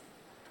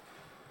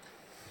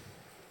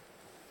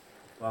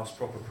Last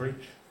proper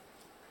preach.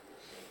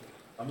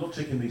 I'm not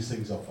ticking these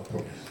things off, I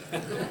promise.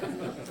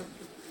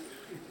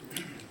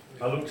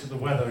 I looked at the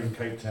weather in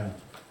Cape Town.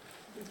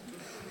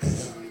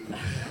 It's going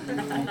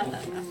to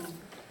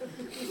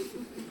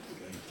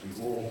be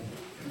warm.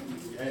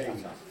 Yay.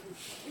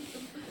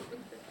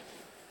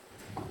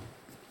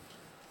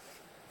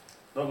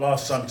 Not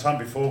last time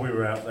before we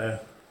were out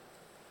there,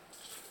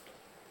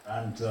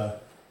 and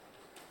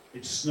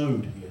it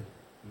snowed here.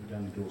 We were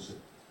down in Dorset.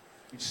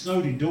 It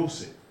snowed in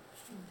Dorset.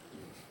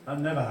 That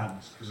never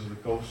happens because of the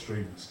Gulf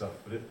Stream and stuff,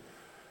 but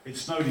it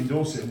snowed in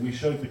Dorset, and we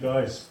showed the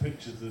guys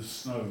pictures of the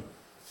snow. And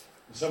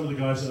some of the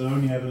guys that had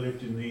only ever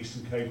lived in the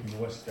Eastern Cape and the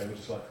West Cape were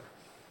just like,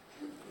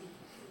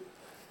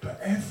 but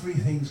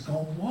everything's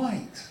gone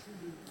white,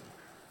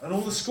 and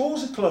all the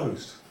schools are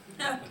closed.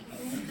 Yeah.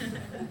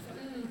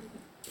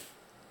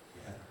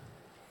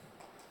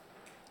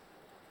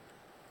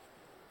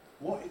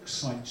 What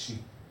excites you?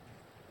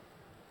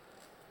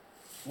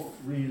 What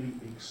really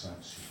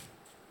excites you?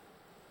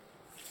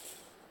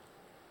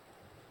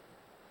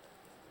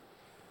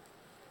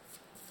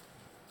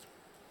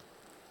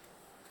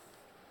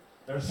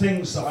 There are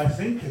things that I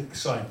think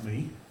excite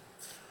me,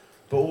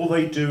 but all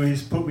they do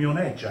is put me on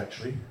edge,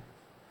 actually.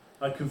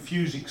 I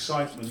confuse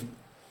excitement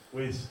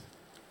with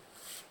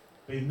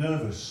being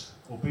nervous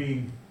or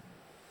being...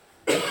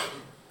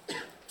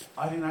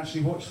 I didn't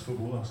actually watch the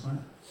football last night.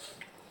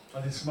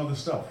 I did some other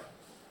stuff.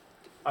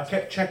 I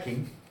kept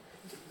checking.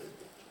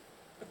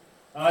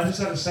 And I just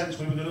had a sense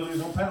we were going to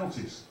lose on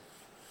penalties.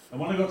 And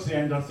when I got to the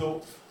end, I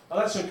thought, oh,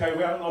 that's okay,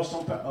 we haven't lost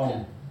on penalties.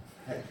 Oh,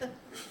 heck.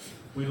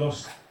 We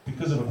lost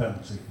because of a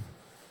penalty.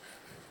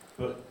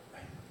 But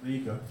there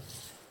you go.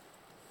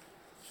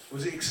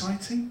 Was it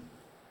exciting?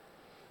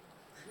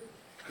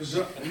 Because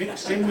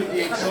mixed in with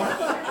the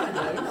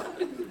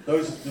excitement,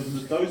 those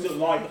that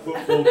like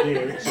football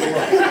dear, it's all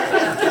right.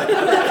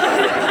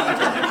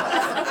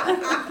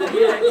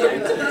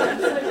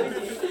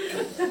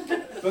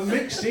 But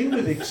mixed in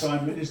with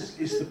excitement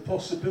is the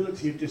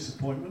possibility of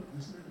disappointment,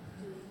 isn't it?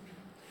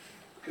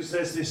 Because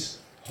there's this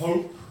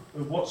hope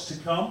of what's to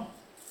come,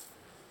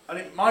 and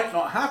it might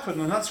not happen,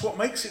 and that's what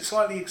makes it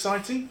slightly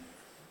exciting.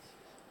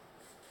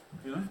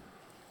 You know,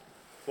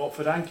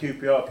 Watford and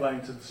QPR are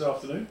playing this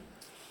afternoon,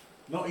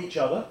 not each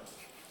other,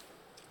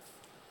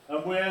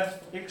 and we're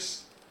no,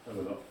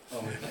 we're not.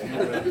 Oh, I'm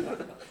not really.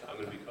 I'm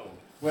going to be cold.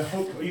 We're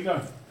hopeful. Are you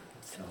going?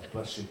 Oh,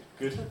 bless you.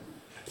 Good.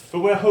 But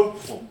we're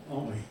hopeful,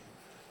 aren't we?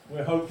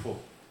 We're hopeful.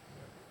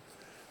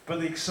 But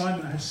the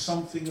excitement has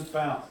something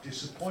about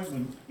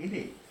disappointment in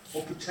it,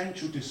 or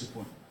potential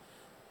disappointment.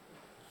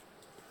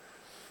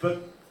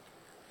 But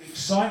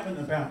excitement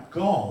about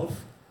God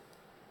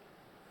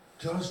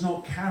does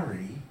not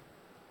carry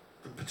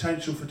the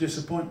potential for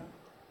disappointment.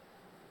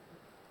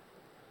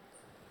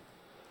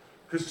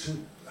 Because to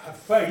have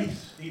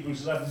faith,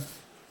 Hebrews 11,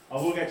 I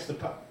will get to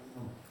the...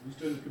 who's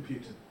doing the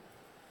computer?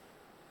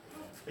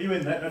 Are you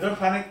in there? No, don't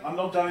panic. I'm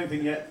not done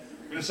anything yet.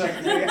 In a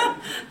second,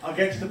 I'll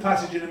get to the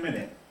passage in a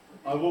minute.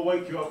 I will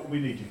wake you up when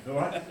we need you, all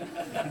right?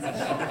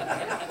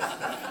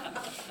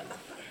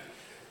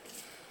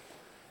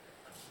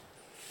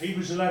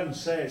 Hebrews 11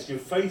 says, your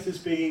faith is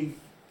being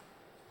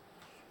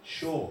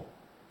sure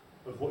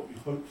of what you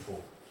hope for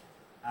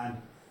and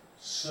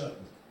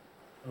certain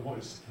of what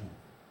is to come.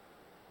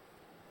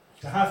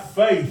 To have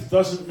faith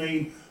doesn't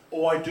mean,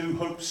 oh, I do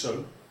hope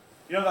so.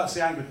 You know that's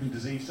the Anglican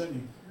disease, don't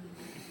you?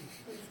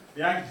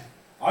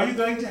 Are you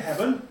going to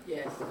heaven?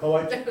 Yes. Oh,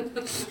 I do.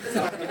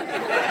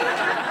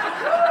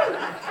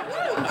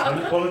 I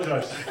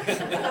apologise.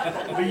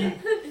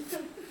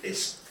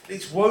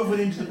 It's woven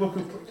into the Book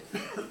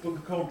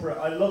of Common Prayer.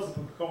 I love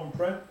the Book of Common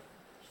Prayer.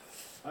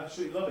 I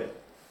absolutely love it.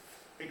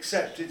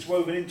 Except it's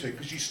woven into it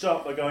because you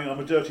start by going, I'm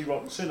a dirty,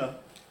 rotten sinner.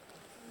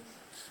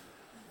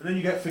 And then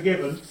you get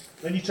forgiven.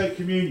 Then you take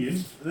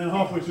communion. And then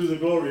halfway through the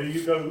glory,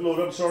 you go, Lord,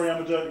 I'm sorry,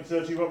 I'm a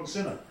dirty, rotten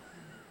sinner.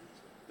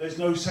 There's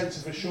no sense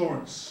of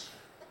assurance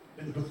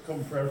in the Book of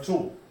Common Prayer at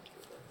all.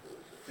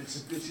 It's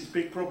a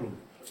big problem.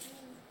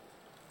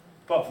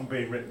 Apart from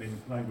being written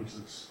in language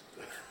that's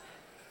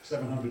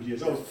 700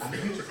 years old and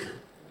beautiful,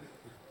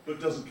 but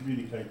doesn't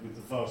communicate with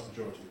the vast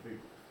majority of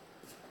people.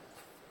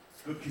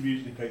 But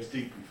communicates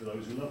deeply for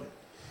those who love it.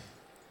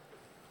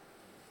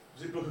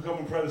 Was it Book of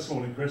Common Prayer this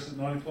morning, Chris, at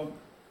 9 o'clock?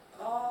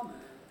 Amen.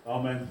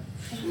 Amen.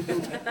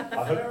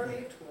 Verily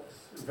it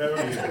was.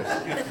 Verily it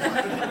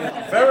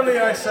was. Verily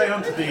I say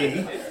unto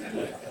thee.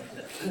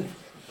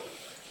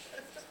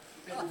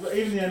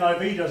 Even the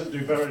NIV doesn't do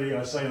verily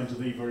I say unto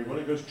thee very well.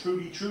 It goes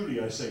truly, truly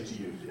I say to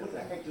you. What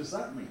the heck does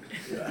that mean?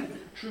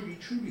 Truly,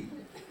 truly.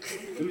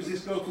 Who's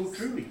this girl called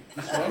Truly?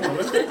 This one,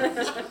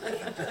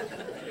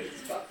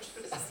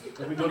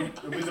 Have we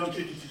gone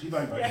chitty chitty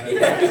bang bang?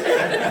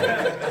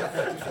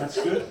 That's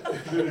good.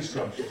 Truly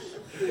scrumptious.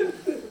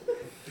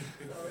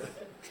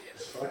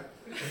 That's right.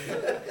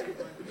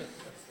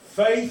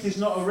 Faith is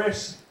not a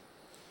risk.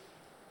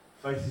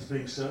 Faith is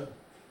being certain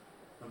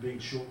and being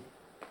sure.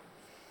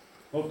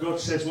 What God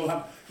says will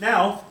happen.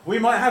 Now, we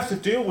might have to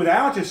deal with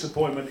our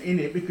disappointment in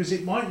it because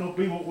it might not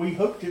be what we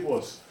hoped it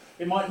was.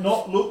 It might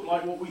not look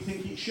like what we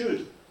think it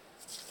should.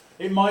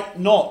 It might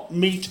not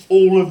meet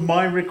all of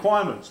my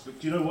requirements, but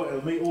do you know what?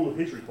 It'll meet all of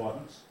his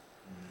requirements.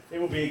 It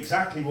will be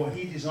exactly what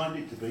he designed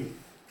it to be.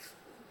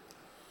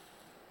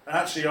 And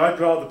actually, I'd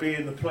rather be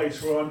in the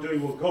place where I'm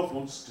doing what God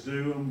wants to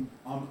do, and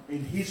I'm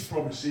in his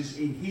promises,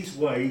 in his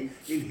way,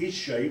 in his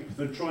shape,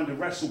 than trying to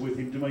wrestle with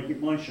him to make it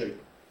my shape.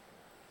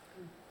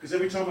 Because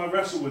every time I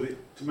wrestle with it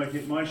to make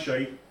it my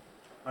shape,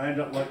 I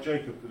end up like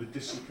Jacob with a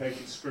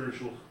dislocated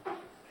spiritual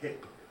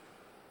hip.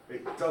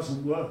 It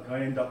doesn't work.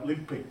 I end up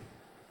limping.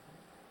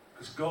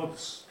 Because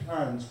God's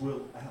plans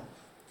will out.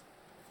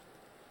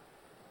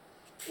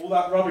 All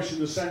that rubbish in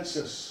the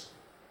census.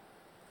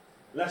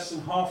 Less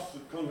than half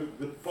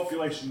the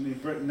population in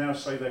Britain now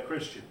say they're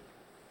Christian.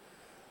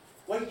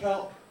 Wake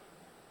up.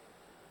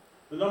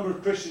 The number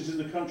of Christians in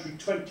the country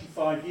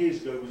 25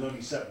 years ago was only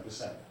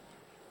 7%.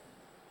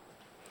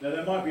 Now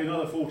there might be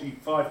another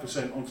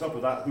 45% on top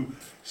of that who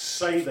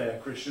say they're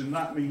Christian, and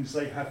that means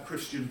they have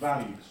Christian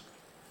values.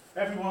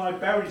 Everyone I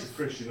bury is a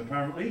Christian,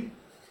 apparently.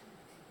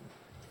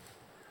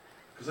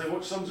 Because they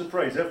watch Songs of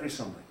Praise every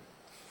Sunday.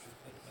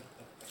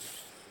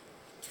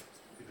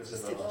 Because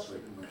of that last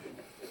week, didn't they?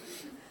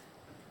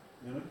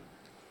 You know?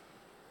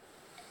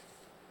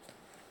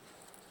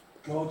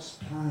 God's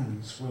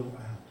plans will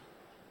out.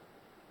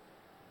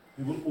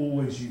 He will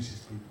always use his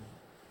people.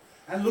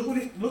 And look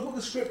what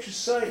the scriptures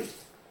say.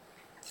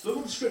 Look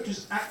what the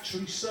scriptures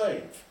actually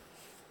say.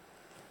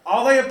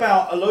 Are they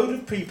about a load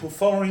of people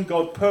following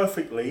God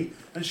perfectly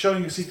and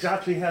showing us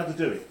exactly how to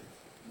do it?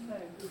 No.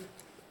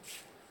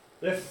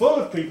 They're full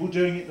of people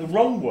doing it the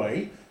wrong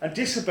way and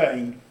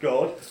disobeying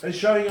God and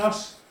showing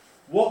us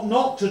what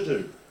not to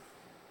do.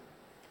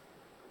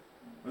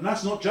 And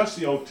that's not just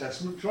the Old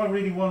Testament. Try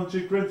reading 1 and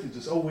 2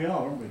 Corinthians. Oh, we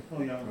are, aren't we?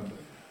 Oh, yeah, I remember.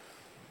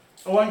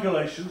 Oh, and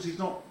Galatians. He's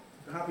not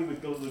happy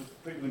with the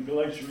people in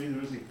Galatia either,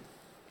 is he?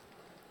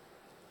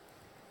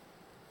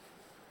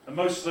 And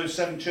most of those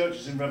 7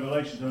 churches in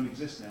Revelation don't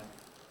exist now.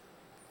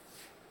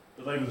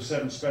 But they were the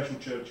 7 special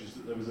churches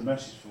that there was a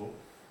message for.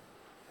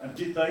 And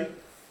did they?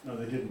 No,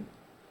 they didn't.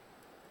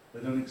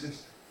 They don't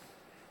exist.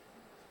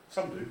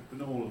 Some do, but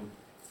not all of them.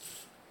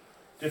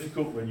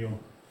 Difficult when you're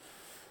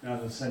now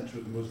in the centre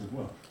of the Muslim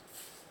world.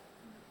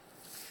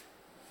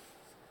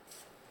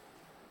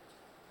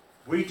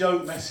 We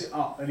don't mess it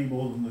up any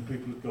more than the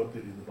people of God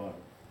did in the Bible.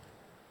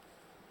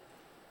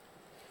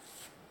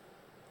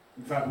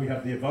 In fact, we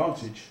have the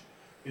advantage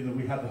in that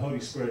we have the Holy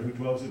Spirit who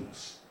dwells in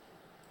us,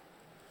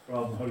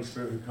 rather than the Holy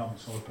Spirit who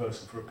comes on a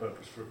person for a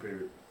purpose, for a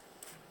period.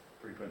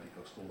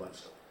 Pre-Pentecost, all that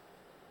stuff.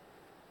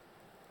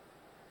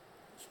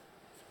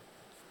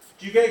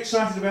 Do you get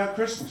excited about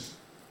Christmas?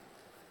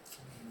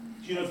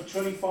 Do you know, for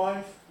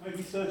 25,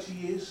 maybe 30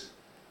 years,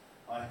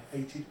 I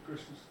hated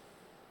Christmas.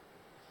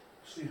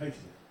 Absolutely hated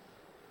it.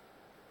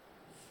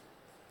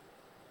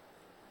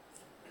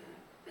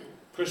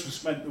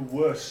 Christmas meant the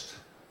worst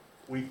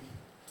week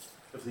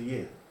of the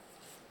year.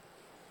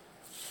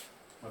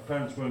 My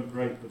parents weren't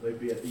great, but they'd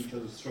be at each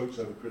other's throats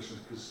over Christmas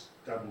because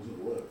Dad wasn't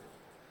at work.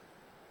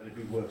 And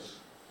it'd be worse.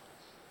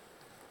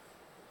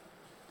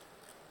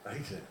 I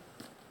hated it.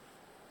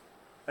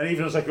 And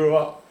even as I grew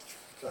up,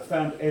 I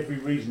found every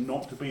reason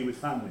not to be with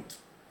family.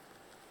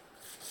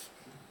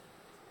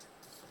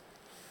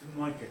 Didn't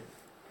like it.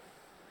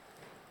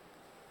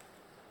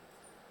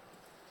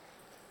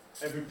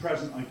 Every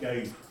present I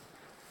gave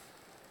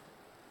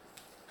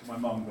to my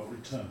mum got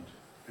returned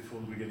before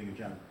the beginning of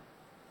January.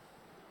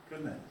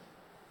 Couldn't it?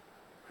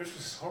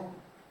 Christmas is horrible.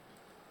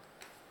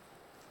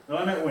 Then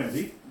I met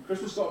Wendy, and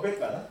Christmas got a bit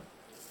better.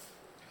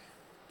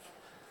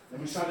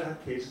 Then we started to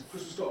have kids, and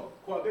Christmas got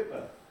quite a bit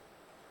better.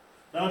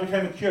 Then I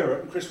became a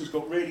curate, and Christmas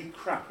got really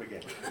crap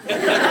again.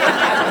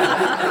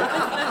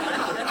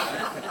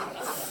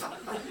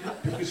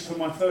 Because for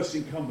my first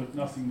incumbent,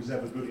 nothing was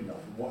ever good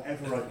enough, and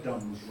whatever I'd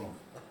done was wrong.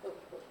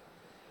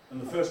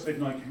 And the first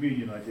midnight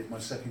communion I did, my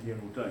second year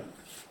ordained,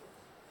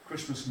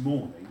 Christmas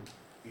morning,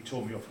 he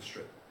tore me off a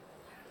strip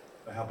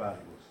for how bad it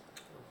was.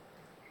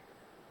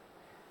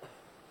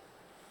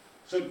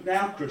 So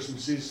now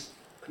Christmas is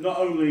not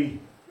only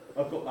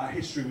I've got that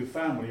history with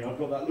family, I've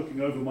got that looking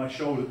over my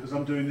shoulder because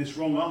I'm doing this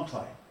wrong, aren't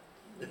I?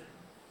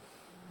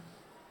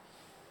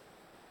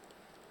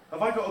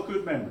 Have I got a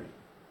good memory?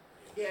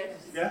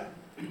 Yes. Yeah?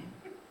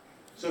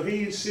 So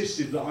he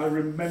insisted that I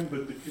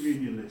remembered the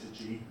communion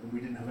liturgy and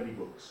we didn't have any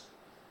books.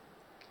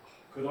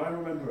 Could I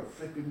remember a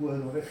flipping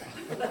word of it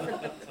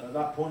at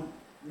that point?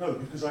 No,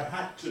 because I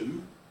had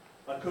to.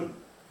 I couldn't.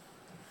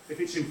 If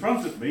it's in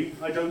front of me,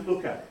 I don't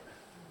look at it.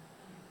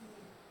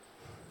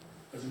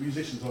 As a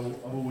musician,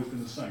 I've always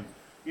been the same.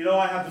 You know,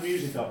 I have the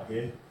music up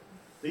here.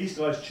 These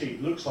guys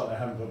cheat. Looks like they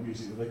haven't got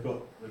music, but they've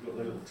got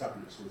their little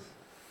tablets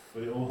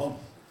with it all on.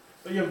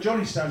 But yeah,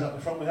 Johnny stands up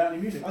the front without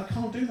any music. I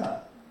can't do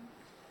that.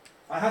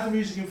 I have the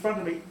music in front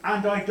of me,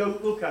 and I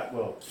don't look at.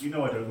 Well, you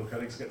know I don't look at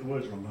it because I get the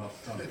words wrong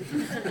half the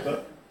time.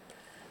 But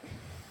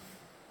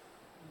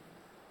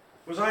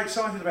was I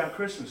excited about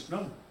Christmas?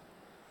 No.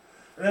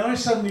 And then I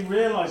suddenly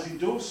realised in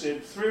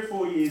Dorset, 3 or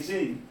 4 years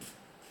in,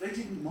 they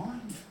didn't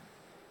mind.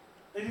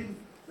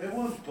 They They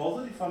weren't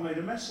bothered if I made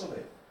a mess of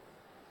it.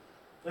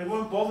 They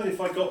weren't bothered if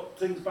I got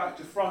things back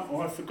to front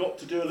or I forgot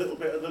to do a little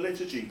bit of the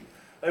liturgy.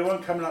 They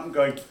weren't coming up and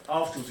going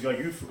afterwards, going,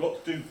 you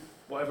forgot to do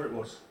whatever it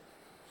was.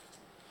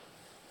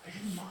 They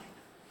didn't mind.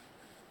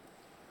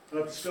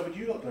 And I've discovered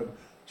you lot don't.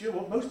 Do you know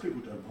what? Most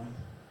people don't mind.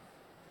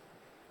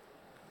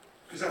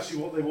 Because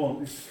actually what they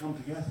want is to come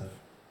together.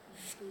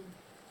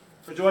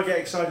 So do I get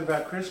excited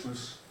about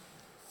Christmas?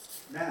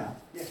 Now?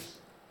 Yes.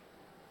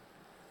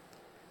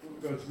 I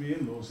won't go to my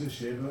in-laws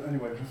this year, but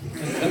anyway.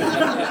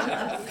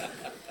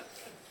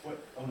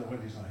 Oh no,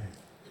 Wendy's not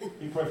here.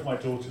 You pray for my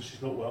daughter,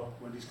 she's not well.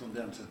 Wendy's gone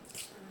down to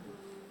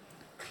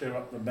clear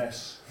up the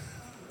mess.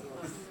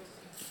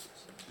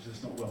 She's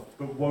just not well,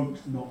 but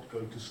won't not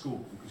go to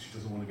school because she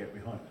doesn't want to get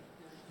behind.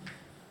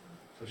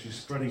 So she's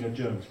spreading her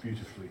germs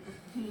beautifully.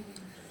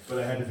 But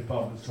her head of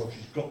department has told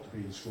she's got to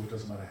be in school, it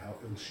doesn't matter how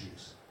ill she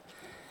is.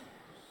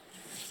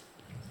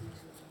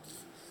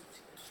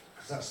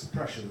 Because that's the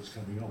pressure that's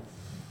coming on.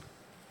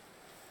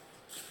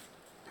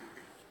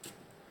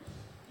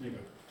 There you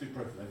go, do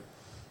pray for them.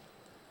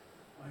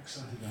 I'm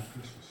excited about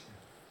Christmas.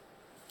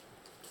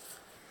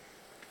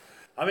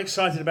 I'm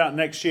excited about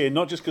next year,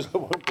 not just because I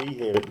won't be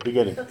here at the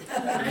beginning.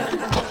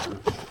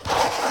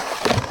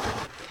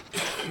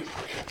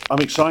 I'm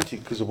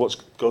excited because of what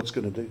God's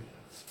going to do.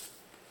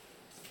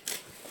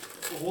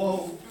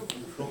 Whoa!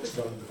 Clock's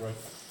starting to break.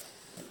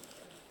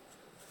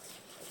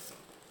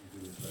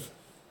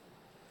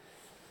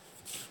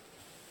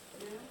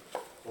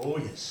 Oh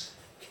yes.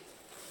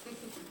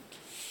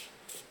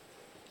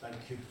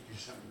 Thank you. You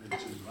sat with me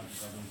too, right?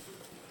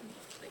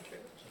 Thank you.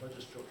 So I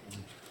just dropped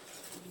one.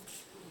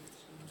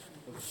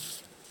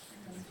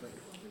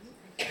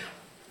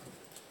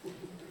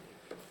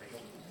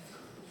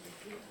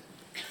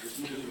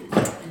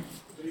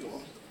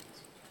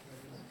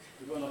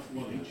 We've got enough for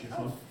one each, you're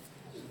fine.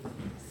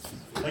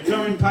 They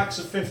come in packs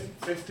of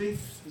 50,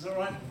 is that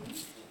right?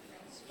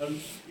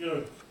 And, you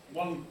know,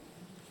 one,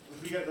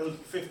 if we get the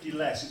 50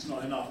 less, it's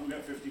not enough. If we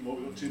get 50 more,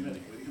 we've got too many.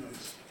 But, you know,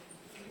 it's,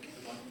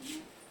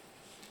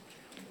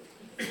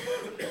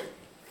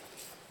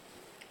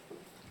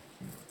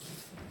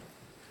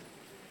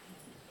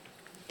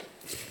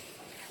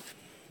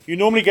 you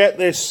normally get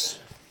this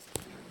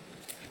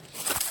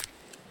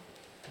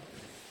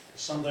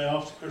Sunday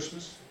after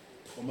Christmas,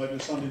 or maybe the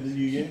Sunday of the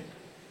New Year.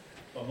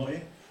 I'm not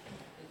here.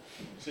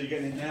 So you're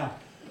getting it now.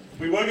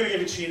 We were going to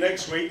give it to you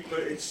next week, but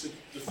it's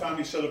the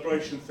family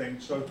celebration thing,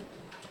 so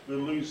we'll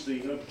lose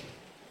the...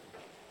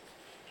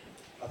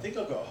 I think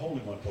I've got a hole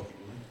in my pocket,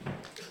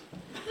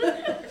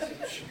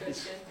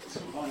 it's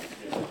fine.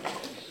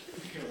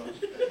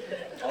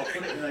 I'll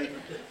put it in a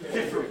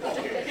different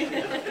pocket.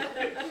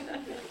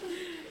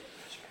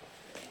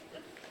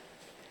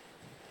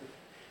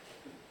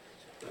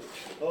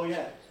 Oh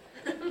yeah.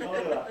 Oh, look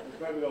at that.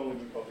 Grab it all in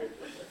my pocket.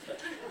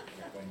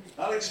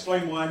 I'll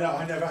explain why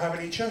I never have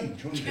any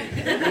change, won't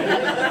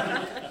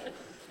it?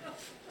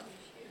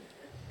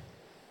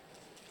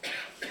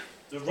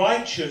 The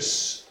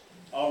righteous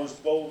are as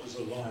bold as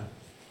a lion.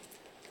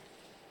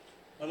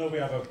 I know we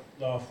have a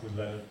laugh with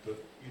Leonard,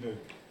 but you know,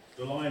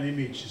 the lion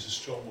image is a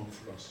strong one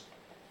for us.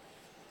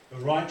 The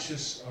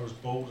righteous are as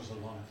bold as a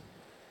lion.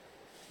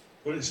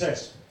 What it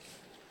says.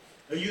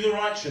 Are you the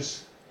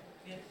righteous?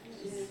 Yes.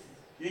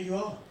 Yeah, you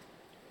are.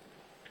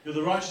 You're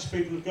the righteous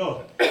people of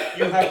God.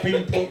 You have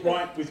been put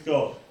right with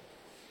God.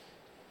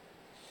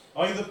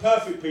 Are you the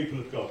perfect people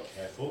of God?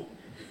 Careful.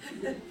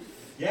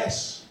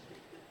 Yes.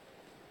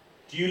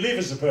 Do you live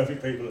as the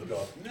perfect people of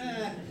God?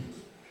 Nah.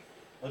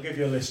 I'll give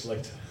you a list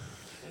later.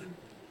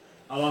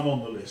 And I'm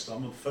on the list.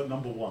 I'm on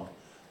number 1.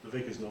 The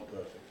vicar's not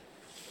perfect.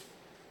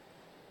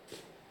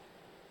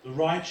 The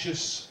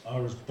righteous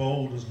are as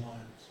bold as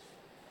lions.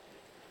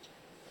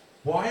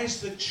 Why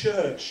is the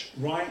church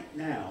right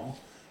now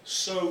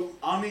so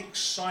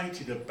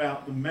unexcited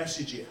about the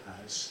message it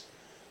has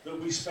that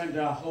we spend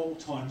our whole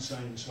time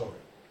saying sorry?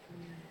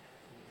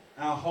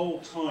 Our whole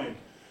time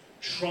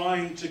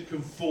trying to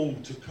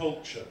conform to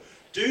culture.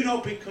 Do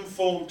not be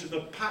conformed to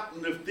the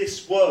pattern of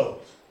this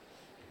world,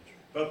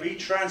 but be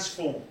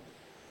transformed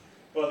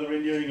by the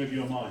renewing of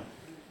your mind.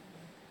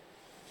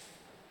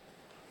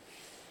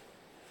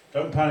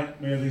 Don't panic,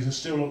 Mia, these are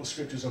still all the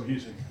scriptures I'm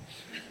using.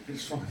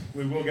 It's fine.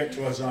 We will get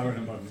to Isaiah in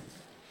a moment.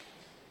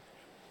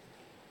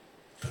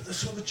 But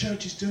that's what the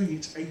church is doing.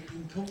 It's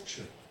aping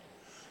culture.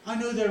 I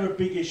know there are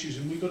big issues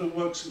and we've got to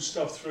work some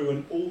stuff through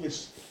and all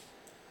this.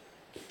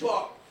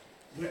 But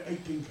we're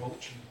aping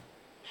culture.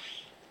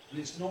 And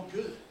it's not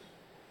good.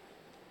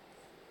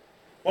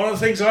 One of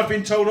the things I've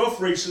been told off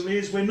recently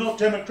is we're not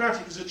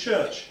democratic as a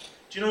church.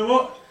 Do you know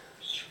what?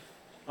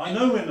 I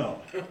know we're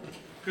not.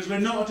 Because we're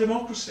not a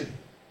democracy.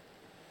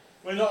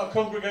 We're not a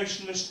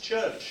congregationalist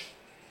church.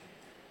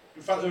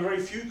 In fact, there are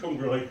very few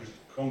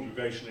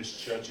congregationalist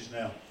churches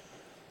now.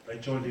 They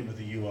joined in with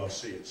the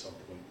URC at some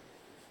point.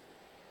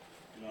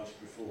 United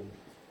Reformed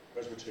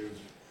Presbyterians.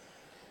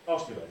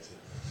 Ask me later.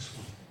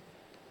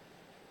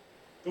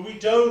 But we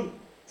don't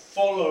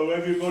follow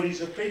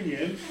everybody's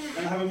opinion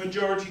and have a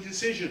majority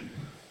decision.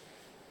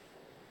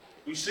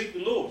 We seek the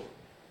Lord.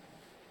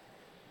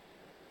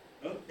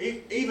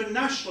 Even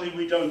nationally,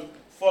 we don't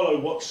follow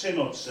what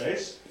Synod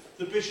says.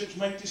 The bishops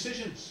make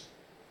decisions.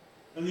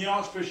 And the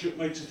Archbishop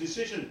makes a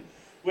decision.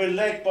 We're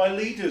led by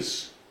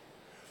leaders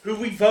who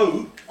we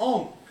vote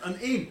on and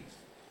in.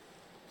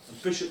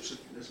 And bishops,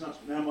 it's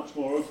now much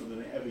more open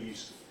than it ever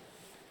used to be.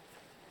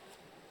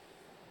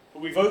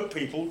 But we vote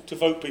people to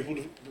vote people.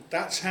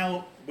 That's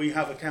how we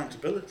have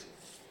accountability.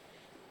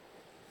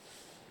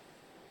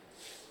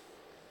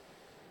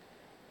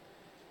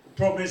 The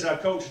problem is our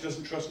culture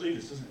doesn't trust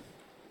leaders, doesn't it?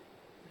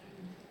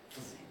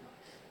 For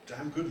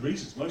damn good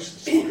reasons, most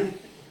of the time.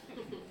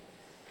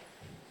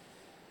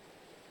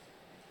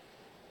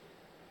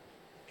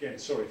 Again,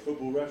 sorry,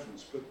 football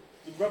reference, but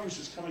the rubbish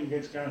is coming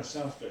against Gareth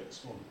Southgate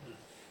this morning.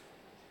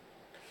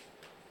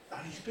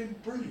 And he's been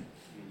brilliant.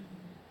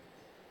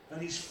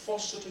 And he's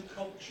fostered a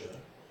culture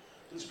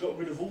that's got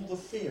rid of all the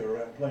fear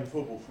around playing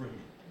football for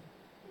England.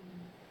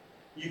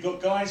 You've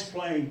got guys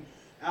playing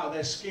out of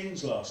their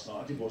skins last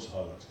night. I did watch the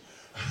highlights.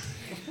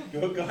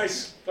 You've got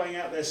guys playing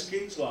out their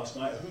skins last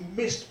night who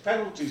missed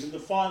penalties in the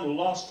final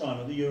last time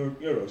at the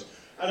Euros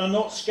and are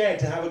not scared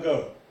to have a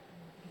go.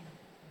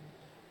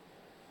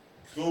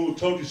 Oh, I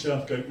told you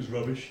Southgate was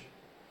rubbish.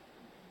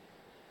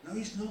 No,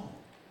 he's not.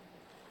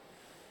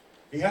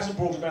 He hasn't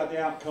brought about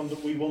the outcome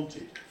that we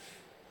wanted.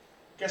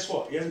 Guess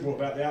what? He hasn't brought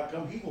about the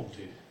outcome he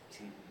wanted.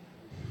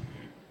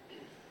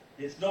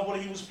 It's not what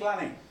he was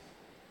planning.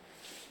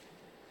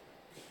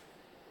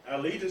 Our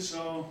leaders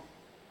are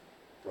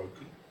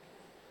broken,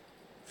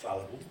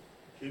 fallible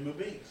human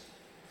beings.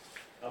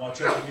 Am I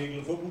talking the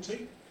England football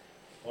team?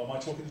 Or am I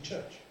talking the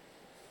church?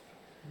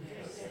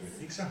 Yes.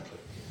 Exactly.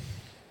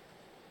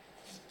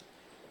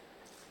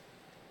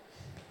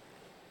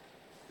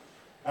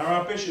 Are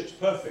our bishops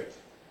perfect?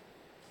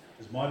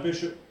 Has my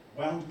bishop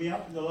wound me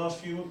up in the last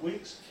few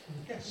weeks?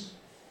 Yes.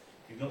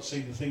 You've not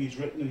seen the thing he's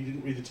written and you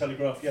didn't read the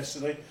Telegraph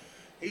yesterday.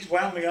 He's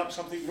wound me up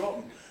something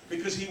rotten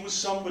because he was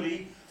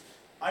somebody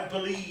I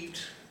believed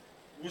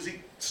was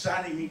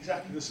standing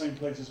exactly the same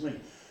place as me.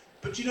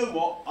 But you know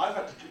what? I've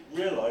had to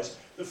realise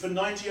that for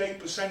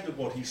 98% of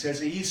what he says,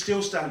 he's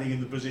still standing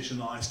in the position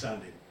that I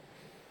stand in.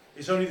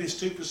 It's only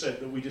this 2%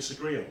 that we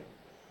disagree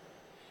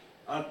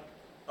on.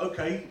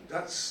 Okay,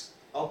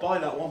 I'll buy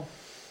that one.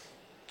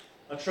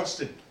 I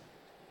trust him.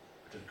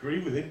 I don't agree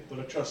with him, but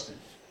I trust him.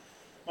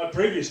 My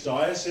previous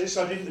diocese,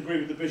 I didn't agree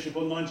with the bishop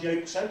on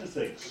 98% of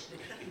things.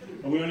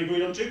 And we only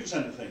agreed on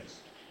 2% of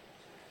things.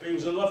 But he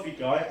was a lovely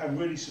guy and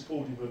really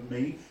supportive of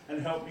me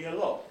and helped me a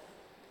lot.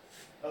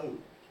 Oh.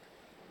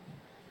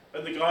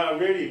 And the guy I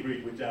really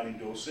agreed with down in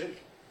Dorset,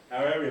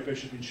 our area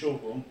bishop in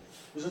Shorebourne,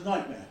 was a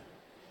nightmare.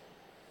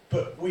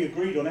 But we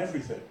agreed on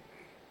everything.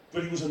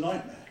 But he was a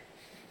nightmare.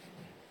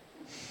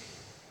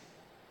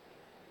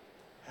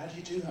 How do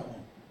you do that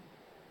one?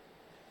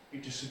 You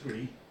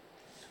disagree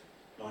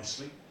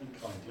nicely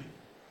and kindly,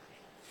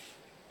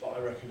 but I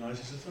recognise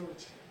his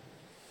authority.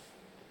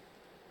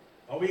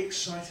 Are we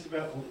excited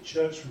about what the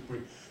church will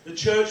bring? The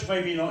church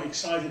may be not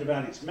excited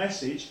about its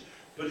message,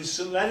 but is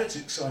St Leonard's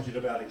excited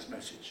about its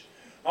message?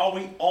 Are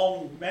we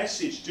on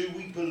message? Do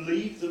we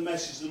believe the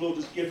message the Lord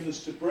has given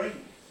us to bring?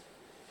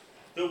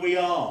 That we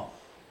are,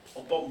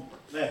 on bottom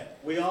there,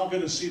 we are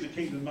going to see the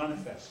kingdom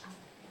manifest.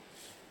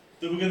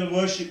 That we're going to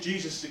worship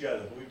Jesus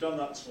together. We've done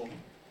that this morning.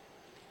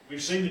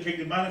 We've seen the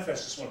kingdom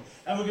manifest this morning.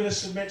 And we're going to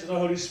submit to the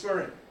Holy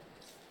Spirit.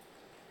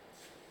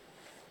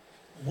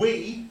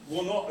 We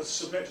will not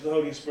submit to the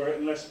Holy Spirit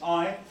unless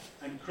I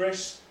and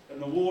Chris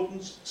and the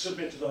wardens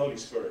submit to the Holy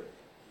Spirit.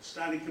 The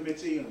standing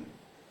committee, and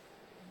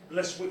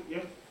unless we,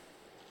 yeah.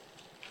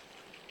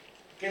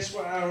 Guess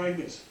what our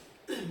aim is?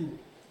 Do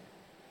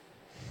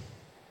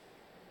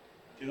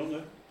you not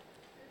know?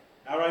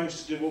 Our aim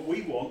is to do what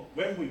we want,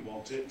 when we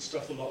want it, and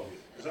stuff a lot of it.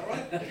 Is that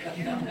right?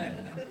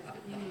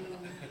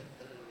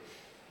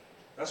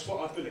 That's what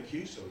I've been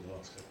accused of in the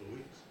last couple of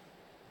weeks.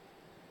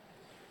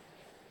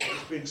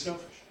 Just being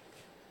selfish.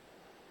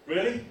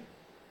 Really?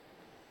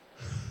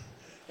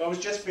 If I was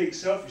just being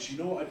selfish, you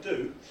know what I'd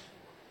do?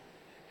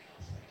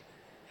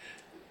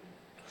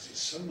 Because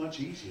it's so much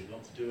easier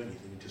not to do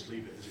anything and just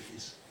leave it as it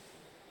is.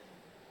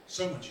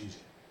 So much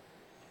easier.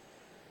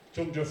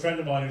 Talking to a friend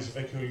of mine who's a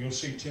vicar, you'll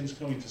see Tim's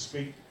coming to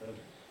speak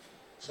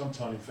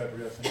sometime in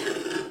February, I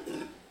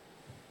think.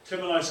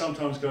 Tim and I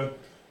sometimes go,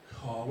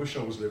 oh, I wish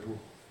I was liberal,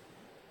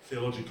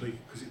 theologically,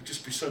 because it would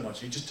just be so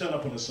much. You just turn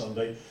up on a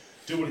Sunday,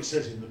 do what it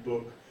says in the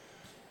book,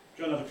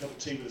 go and have a cup of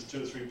tea with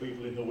 2 or 3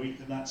 people in the week,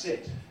 and that's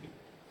it.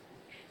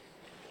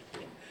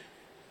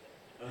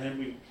 And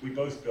then we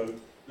both go,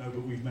 no,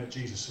 but we've met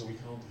Jesus, so we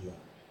can't do that.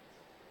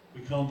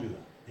 We can't do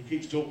that. He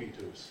keeps talking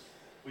to us.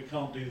 We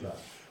can't do that.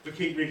 We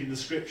keep reading the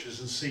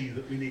scriptures and see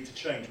that we need to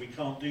change. We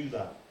can't do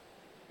that.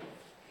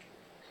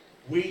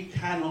 We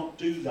cannot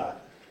do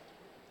that.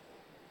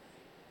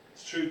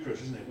 It's true,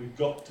 Chris, isn't it? We've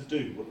got to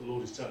do what the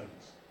Lord is telling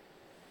us.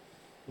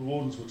 The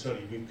wardens will tell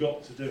you, we've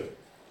got to do it.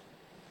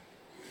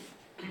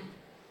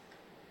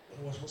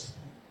 Otherwise, what's the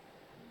point?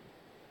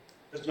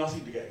 There's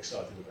nothing to get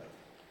excited about.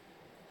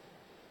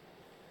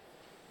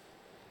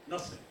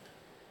 Nothing.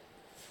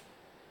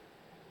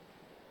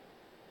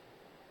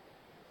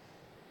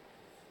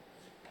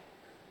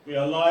 We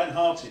are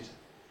lion-hearted,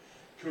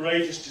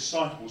 courageous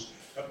disciples,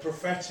 a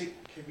prophetic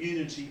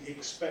community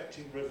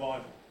expecting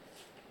revival.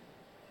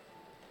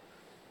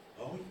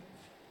 Are we? Do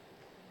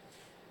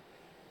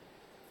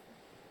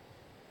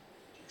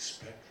you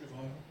expect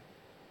revival?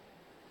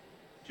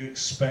 Do you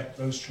expect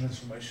those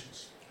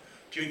transformations?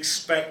 Do you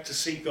expect to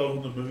see God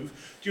on the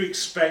move? Do you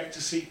expect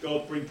to see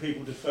God bring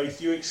people to faith?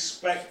 Do you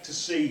expect to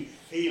see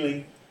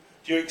healing?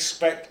 Do you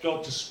expect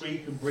God to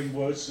speak and bring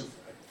words of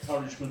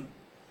encouragement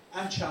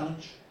and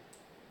challenge?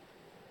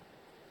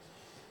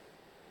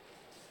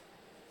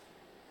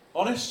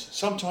 Honest,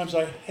 sometimes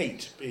I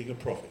hate being a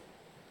prophet.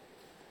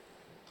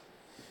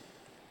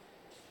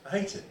 I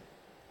hate it.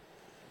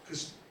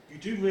 Because you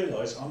do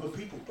realise I'm a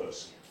people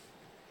person.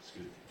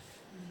 Excuse me.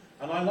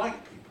 And I like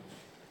people.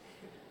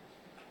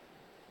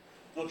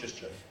 Not just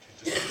Jane,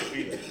 she's just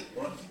be there,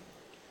 right?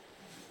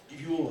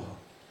 Give you all a hug.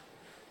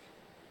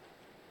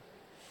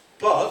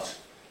 But,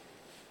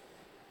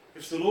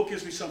 if the Lord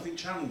gives me something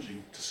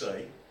challenging to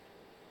say,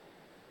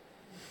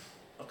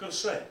 I've got to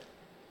say it.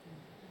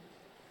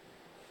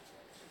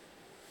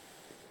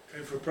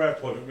 Came for a prayer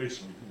appointment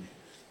recently,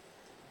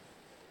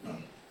 didn't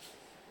you? No.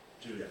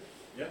 Julia,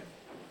 yeah?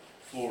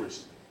 4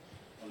 recently.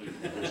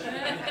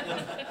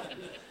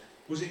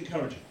 Was it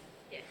encouraging?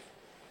 Yes.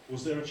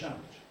 Was there a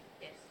challenge?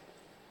 Yes.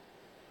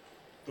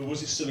 But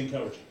was it still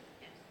encouraging?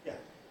 Yes. Yeah.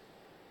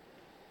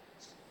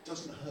 It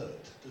doesn't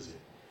hurt, does it?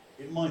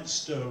 It might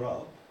stir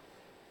up.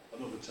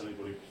 I'm not going to tell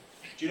anybody.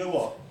 Do you know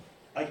what?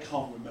 I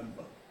can't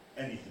remember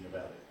anything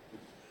about it.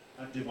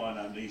 That divine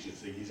amnesia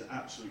thing is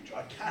absolutely.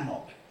 I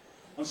cannot.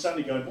 I'm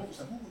suddenly going, what was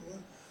that?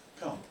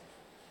 Can't.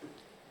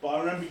 But I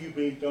remember you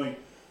going,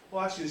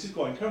 well, actually, this is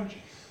quite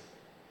encouraging.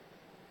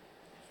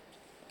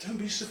 Don't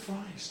be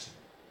surprised.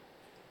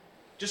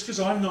 Just because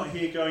I'm not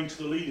here going to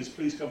the leaders,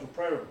 please come for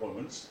prayer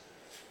appointments,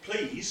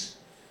 please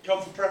come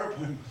for prayer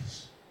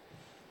appointments.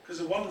 Because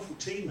there's a wonderful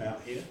team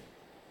out here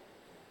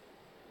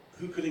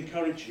who can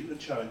encourage you and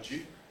challenge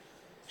you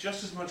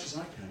just as much as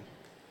I can.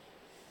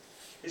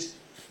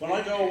 When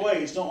I go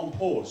away, it's not on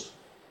pause.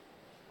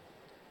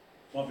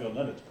 Might be on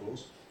Leonard's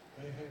pause.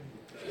 Hey,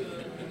 hey.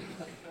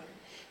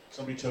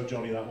 Somebody told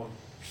Johnny that one.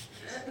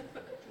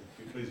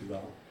 Be pleased with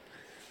that one.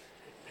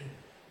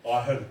 Oh,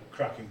 I heard a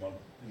cracking one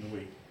in the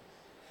week.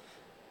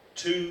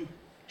 2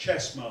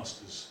 chess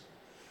masters.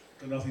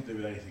 Got nothing to do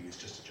with anything, it's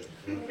just a joke.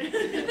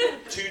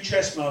 Right? 2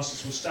 chess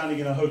masters were standing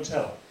in a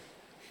hotel,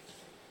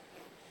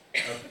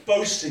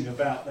 boasting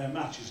about their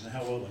matches and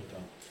how well they'd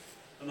done.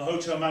 And the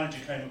hotel manager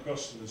came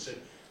across to them and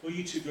said, well,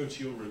 you 2 go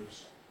to your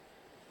rooms.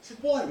 I said,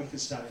 why? We can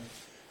stand in.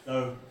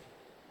 No,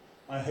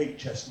 I hate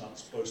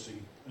chestnuts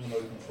boasting in an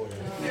open foyer.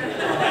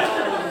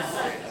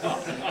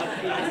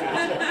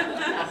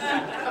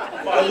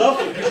 But I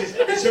love it because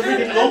it's a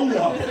really long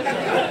one.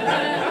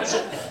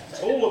 It's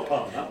all a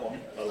pun, that one.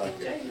 I like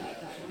it.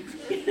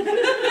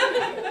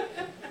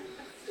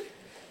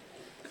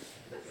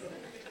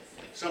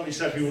 Somebody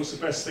said to me, what's the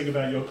best thing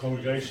about your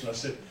congregation? I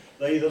said,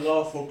 they either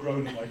laugh or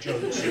groan at my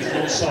jokes. It's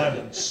not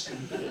silence.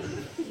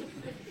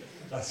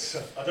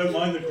 I don't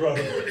mind the groan.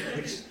 At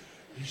least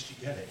you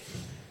get it.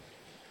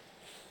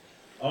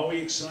 Are we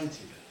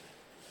excited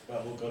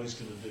about what God is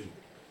going to do?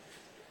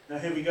 Now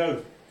here we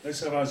go. Let's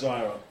have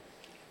Isaiah up.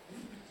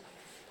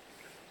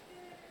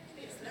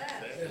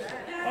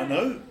 I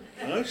know,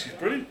 she's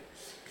brilliant.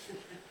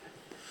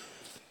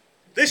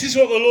 This is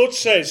what the Lord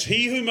says.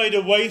 He who made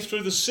a way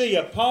through the sea,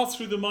 a path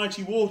through the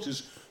mighty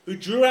waters, who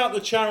drew out the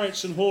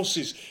chariots and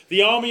horses,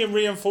 the army and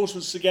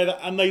reinforcements together,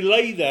 and they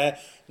lay there,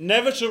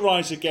 never to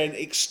rise again,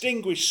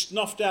 extinguished,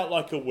 snuffed out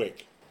like a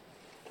wick.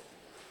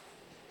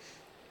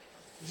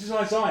 This is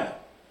Isaiah.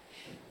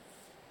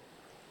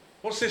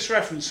 What's this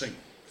referencing?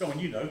 Come on,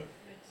 you know.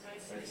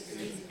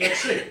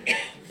 Let's see.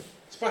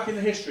 It's back in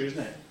the history, isn't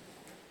it?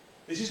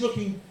 This is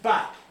looking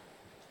back.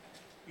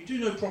 You do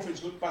know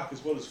prophets look back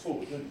as well as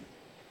forward, don't you?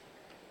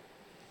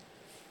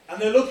 And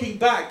they're looking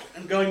back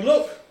and going,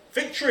 look,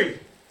 victory.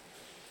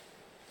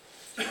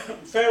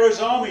 Pharaoh's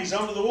army is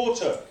under the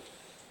water.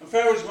 And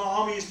Pharaoh's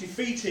army is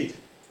defeated.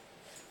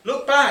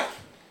 Look back.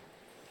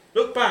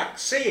 Look back.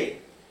 See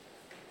it.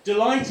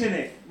 Delight in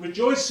it.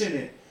 Rejoice in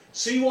it.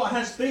 See what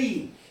has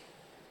been.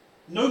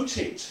 Note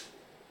it.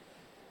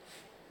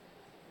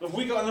 Have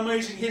we got an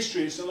amazing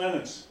history at St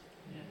Leonard's?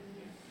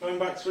 Going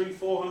back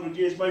 300-400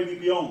 years, maybe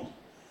beyond.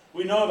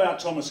 We know about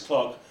Thomas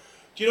Clark.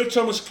 Do you know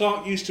Thomas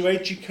Clark used to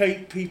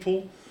educate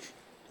people?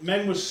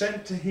 Men were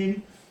sent to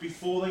him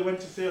before they went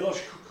to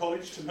theological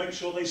college to make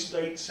sure they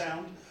stayed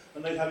sound,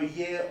 and they'd have a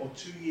year or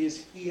 2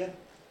 years here.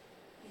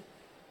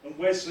 And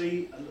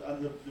Wesley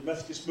and the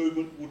Methodist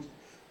movement would,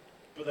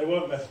 but they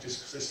weren't Methodists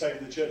because they stayed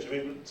in the Church of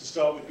England to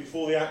start with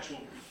before the actual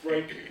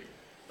break.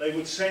 They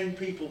would send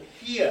people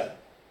here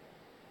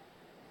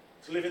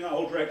to live in that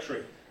old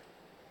rectory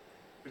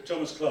with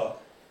Thomas Clark.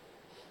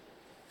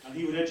 And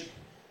he would educate.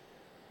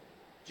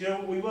 Do you know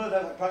what we were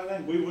back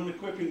then? We were an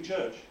equipping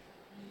church.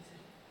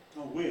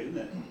 Oh, weird, isn't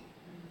it?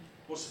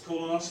 What's the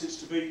call on us? It's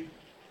to be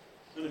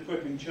an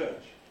equipping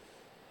church.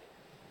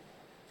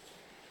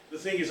 The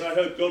thing is, I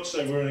heard God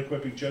say we're an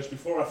equipping church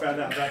before I found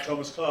out about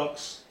Thomas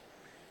Clark's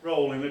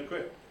role in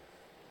equip.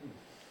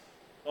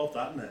 Odd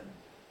that, isn't it?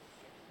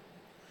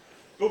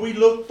 But we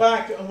look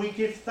back and we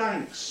give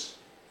thanks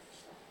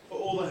for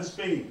all that has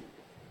been.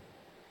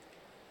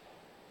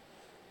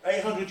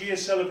 800-year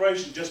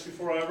celebration just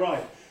before I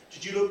arrived.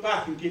 Did you look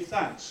back and give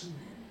thanks?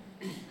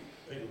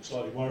 They looked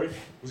slightly worried.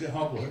 Was it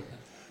hard work?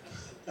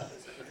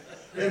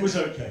 It was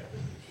okay.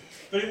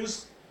 But it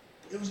was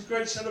a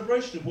great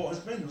celebration of what has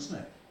been,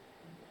 wasn't it?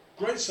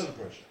 Great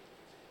celebration.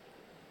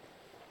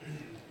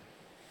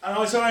 And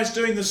Isaiah's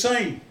doing the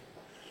same.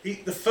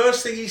 The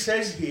first thing he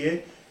says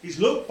here is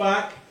look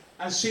back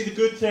and see the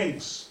good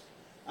things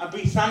and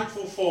be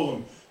thankful for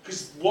them.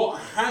 Because what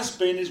has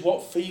been is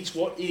what feeds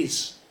what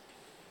is.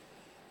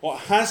 What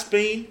has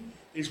been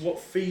is what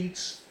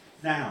feeds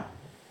now.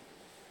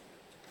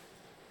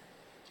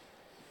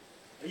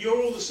 And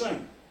you're all the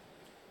same.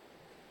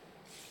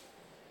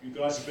 You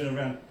guys have been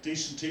around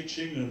decent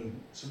teaching and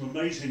some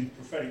amazing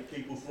prophetic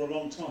people for a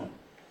long time.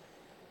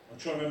 I'm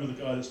trying to remember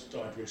the guy that's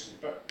died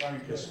recently, Barry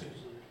Kissel.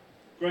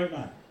 Great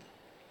man.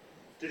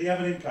 Did he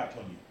have an impact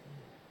on you?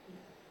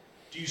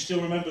 Do you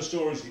still remember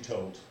stories he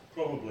told?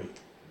 Probably.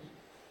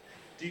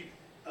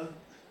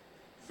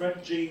 Fred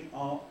and Jean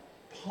are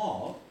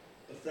part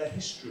of their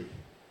history.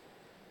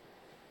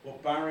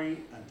 What Barry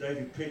and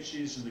David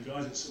Pitches and the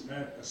guys at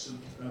St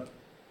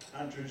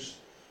Andrews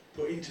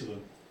put into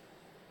them.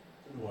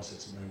 I don't know why I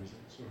said St Mary's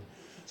then, sorry.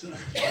 St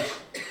Andrews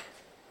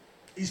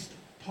is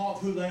part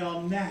of who they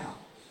are now.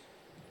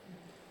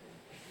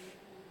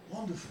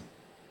 Wonderful.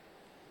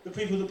 The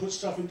people that put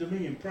stuff into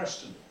me in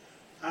Preston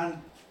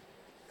and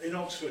in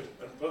Oxford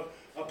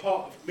are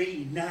part of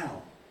me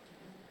now.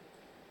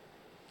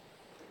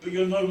 But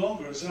you're no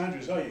longer at St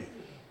Andrews, are you?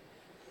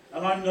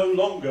 And I'm no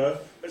longer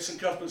at St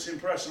Cuthbert's in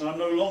Preston, I'm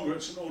no longer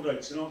at St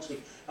Aldate's in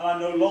Oxford, and I'm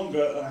no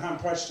longer at Ham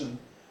Preston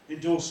in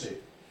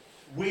Dorset.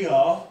 We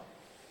are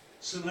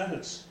St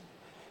Leonard's.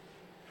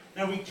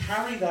 Now we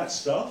carry that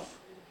stuff.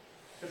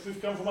 If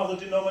we've come from other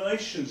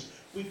denominations,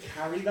 we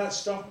carry that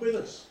stuff with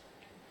us.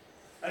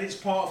 And it's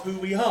part of who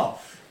we are.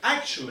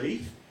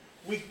 Actually,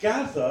 we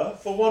gather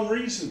for one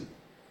reason.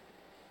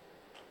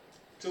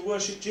 To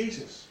worship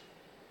Jesus.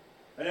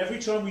 And every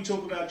time we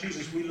talk about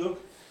Jesus, we look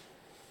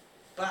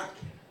back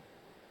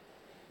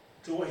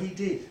to what he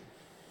did.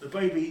 The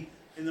baby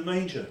in the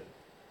manger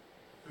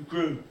who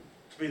grew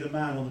to be the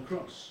man on the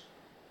cross.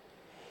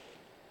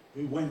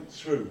 Who went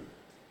through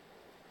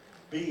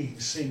being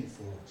sin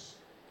for us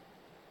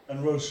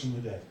and rose from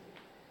the dead.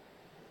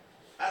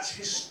 That's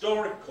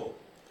historical.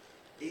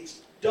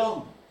 It's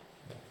done.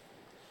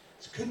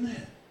 It's good, isn't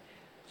it?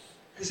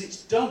 Because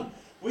it's done.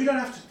 We don't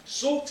have to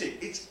sort it.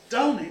 It's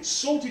done. It's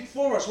sorted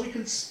for us. We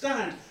can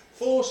stand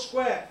four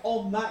square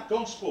on that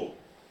gospel.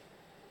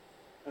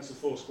 That's the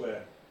four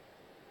square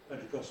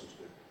Pentecostals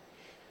do.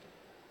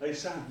 They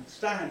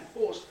stand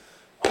four.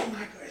 Oh my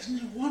God, isn't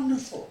it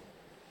wonderful?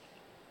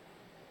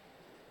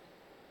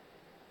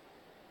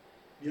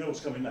 You know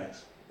what's coming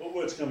next? What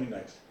word's coming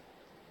next?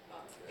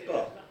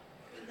 But.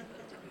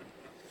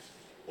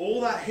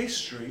 All that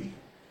history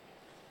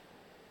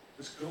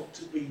has got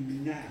to be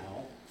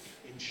now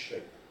in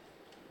shape.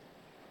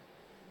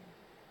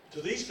 So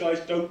these guys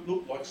don't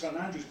look like St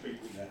Andrews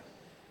people now.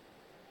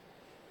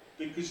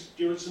 Because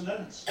you're at St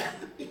Leonard's.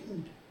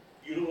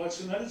 You look like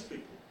St Leonard's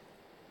people.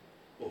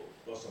 Well,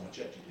 last time I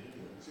checked you did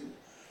anyway.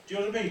 Do you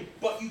know what I mean?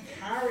 But you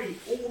carry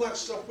all that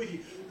stuff with you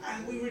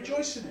and we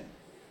rejoice in it.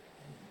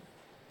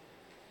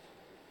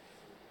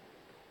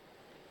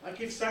 I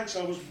give thanks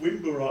I was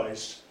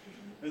Wimberized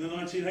in the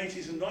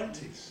 1980s and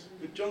 90s.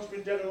 But John's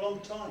been dead a long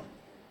time.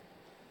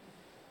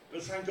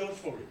 But thank God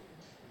for it.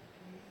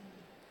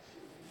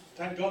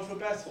 Thank God for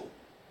Bethel.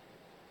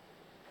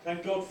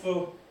 Thank God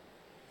for...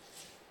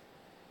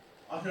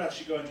 I could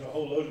actually go into a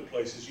whole load of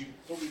places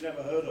you've probably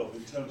never heard of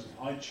in terms of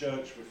High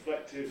Church,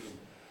 Reflective, and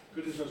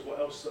goodness knows what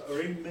else that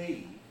are in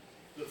me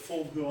that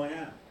form who I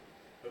am.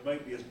 That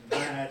make me as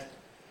mad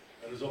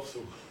and as off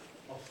the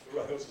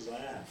rails as I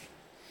am.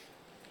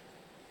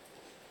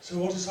 So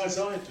what does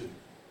Isaiah do?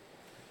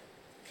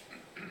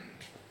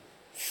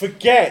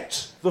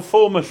 Forget the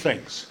former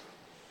things.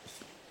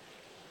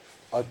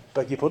 I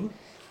beg your pardon?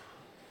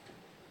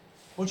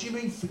 What do you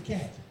mean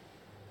forget?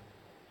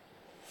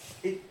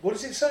 What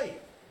does it say?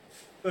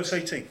 Verse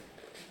 18.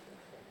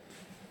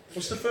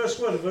 What's the first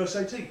word of verse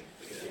 18?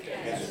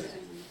 Yes.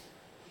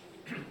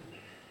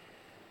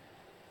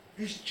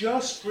 He's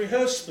just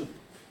rehearsed them.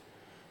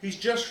 He's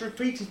just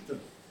repeated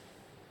them.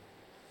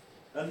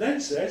 And then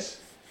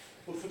says,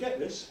 well, forget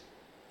this.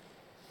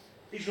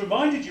 He's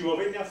reminded you of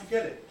it, now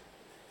forget it.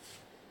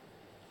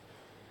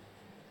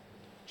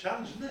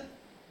 Challenge, isn't it?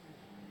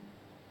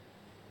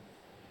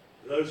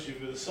 For those of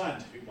you with a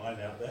scientific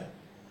mind out there,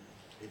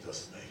 it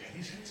doesn't make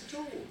any sense at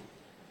all.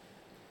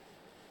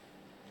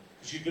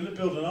 Because you're going to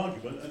build an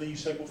argument and then you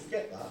say, well,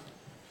 forget that.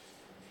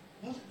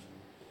 What?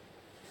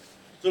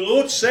 The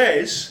Lord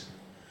says,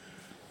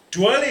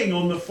 dwelling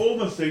on the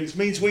former things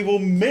means we will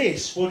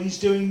miss what he's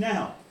doing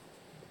now.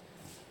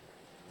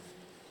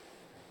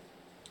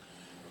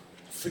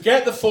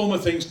 Forget the former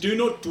things. Do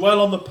not dwell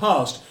on the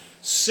past.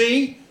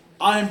 See,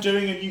 I am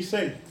doing a new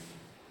thing.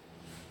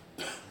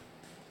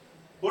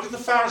 What did the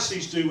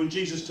Pharisees do when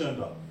Jesus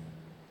turned up?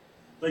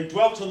 They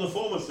dwelt on the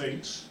former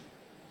things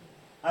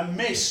and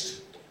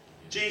missed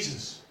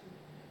Jesus.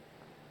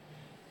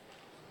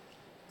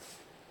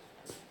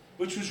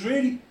 Which was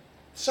really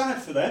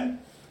sad for them,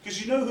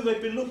 because you know who they've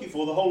been looking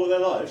for the whole of their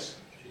lives?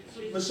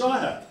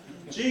 Messiah,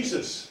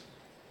 Jesus.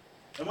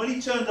 And when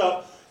he turned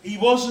up, he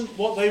wasn't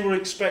what they were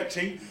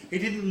expecting. He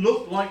didn't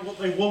look like what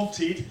they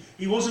wanted.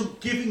 He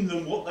wasn't giving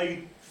them what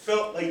they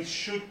felt they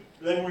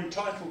were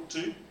entitled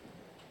to.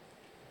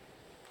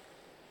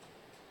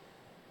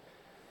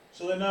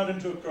 So they nailed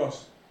him to a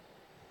cross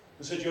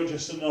and said, "You're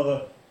just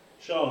another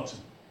charlatan.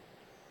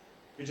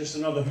 You're just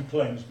another who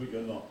claims, but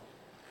you're not."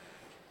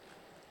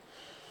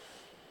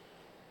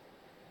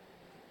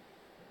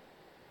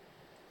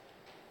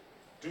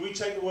 Do we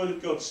take the word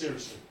of God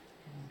seriously?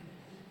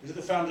 Is it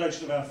the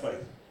foundation of our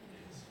faith?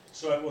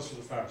 So it was for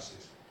the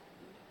Pharisees.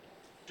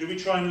 Do we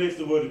try and live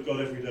the word of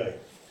God every day?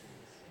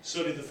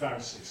 So did the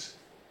Pharisees.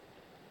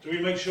 Do we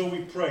make sure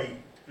we pray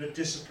in a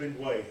disciplined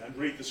way and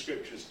read the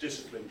scriptures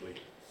disciplinedly?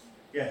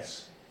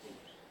 Yes.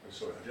 Oh,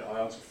 sorry,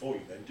 I answered for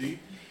you then, do you?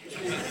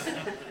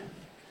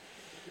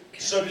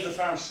 So did the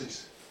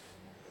Pharisees.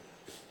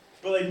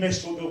 But they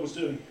missed what God was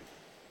doing.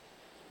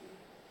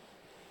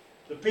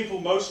 The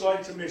people most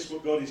likely to miss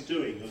what God is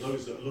doing are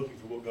those that are looking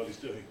for what God is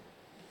doing.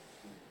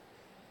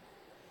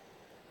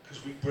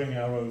 Because we bring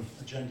our own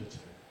agenda to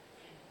it.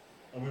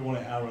 And we want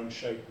it our own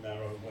shape and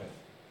our own way.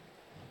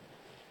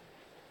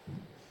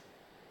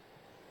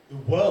 The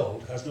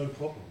world has no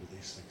problem with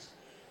these things.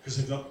 Because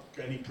they've not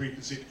got any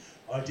preconceived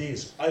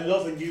ideas. I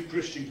love a new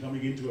Christian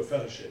coming into a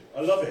fellowship.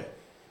 I love it.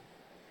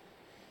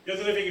 You know,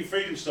 the Living in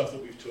Freedom stuff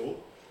that we've taught,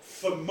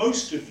 for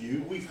most of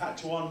you, we've had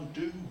to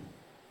undo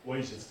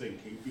ways of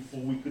thinking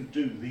before we can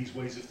do these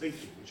ways of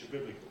thinking, which are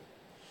biblical.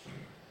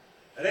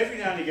 And every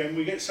now and again,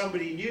 we get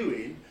somebody new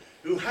in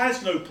who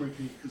has no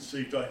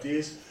preconceived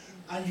ideas,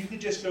 and you can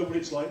just go, "Well,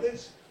 it's like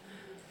this."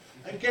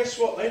 And guess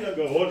what? They don't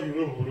go, "Oh, do you?"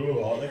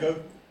 They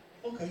go,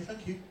 "Okay,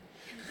 thank you."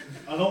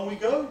 And on we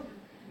go.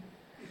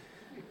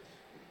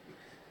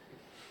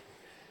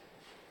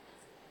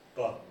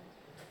 But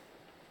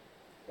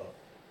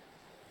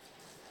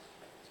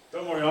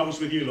don't worry, I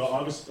was with you lot.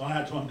 I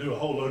had to undo a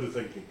whole load of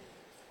thinking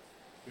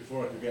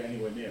before I could get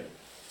anywhere near it.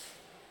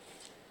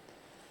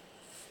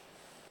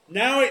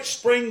 Now it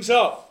springs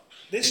up.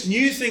 This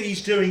new thing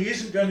he's doing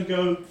isn't going to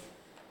go.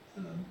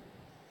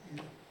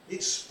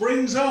 It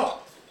springs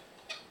up.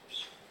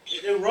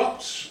 It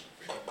erupts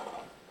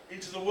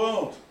into the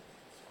world.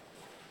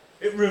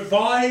 It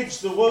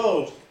revives the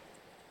world.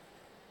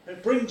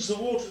 It brings the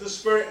water of the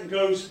Spirit and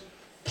goes.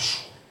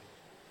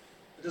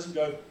 It doesn't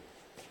go,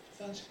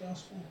 "Fancy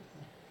glass water."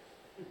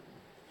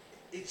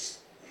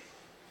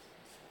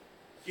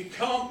 You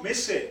can't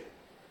miss it.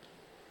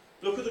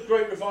 Look at the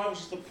great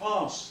revivals of the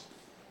past.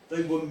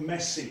 They were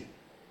messy.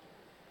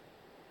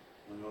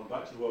 And I'm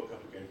back to the World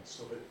Cup again.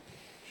 Stop it.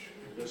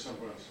 Go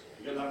somewhere else.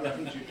 You get that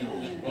reference? You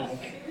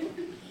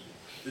can.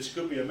 This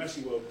could be a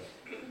messy World Cup.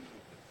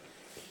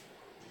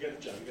 You get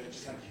the joke? You get it?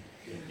 Just thank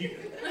you.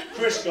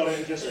 Chris got it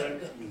and just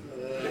went.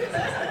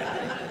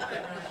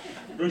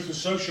 Ruth was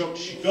so shocked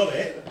she got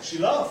it, she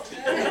laughed.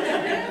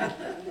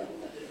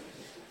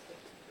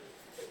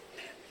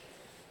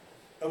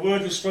 A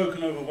word was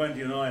spoken over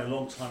Wendy and I a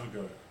long time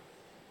ago.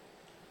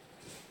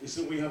 Is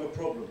that we have a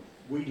problem.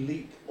 We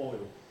leak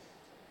oil.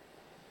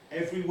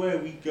 Everywhere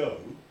we go,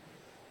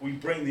 we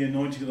bring the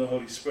anointing of the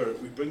Holy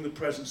Spirit, we bring the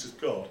presence of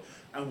God,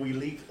 and we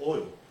leak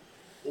oil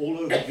all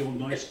over your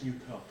nice new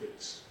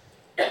carpets.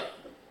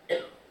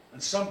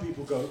 And some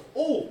people go,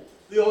 "Oh,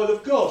 the oil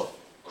of God,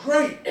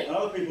 great." And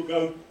other people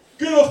go,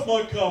 "Get off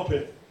my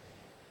carpet."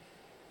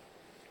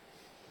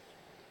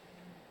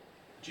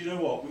 Do you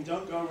know what? We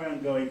don't go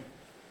around going,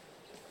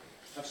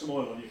 "Have some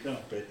oil on your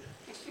carpet,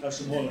 have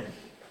some oil on it."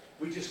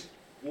 We just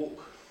walk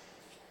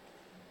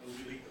and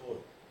we leak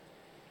oil.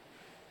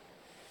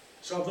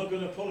 So I'm not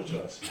going to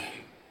apologise.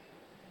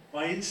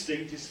 My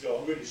instinct is to go,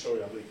 "I'm really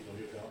sorry I'm leaking on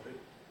your carpet."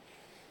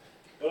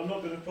 But I'm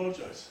not going to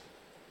apologise.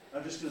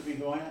 I'm just going to be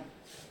who I am.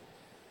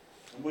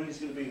 And Wendy's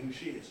going to be who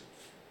she is.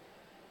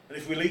 And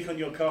if we leak on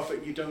your carpet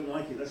and you don't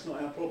like it, that's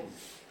not our problem.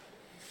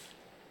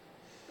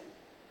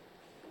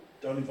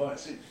 Don't invite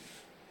us in.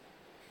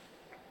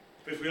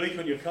 But if we leak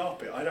on your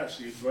carpet, I'd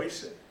actually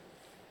embrace it.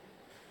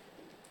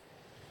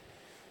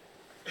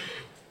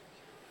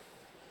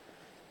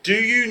 Do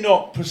you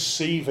not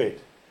perceive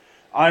it?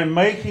 I'm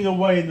making a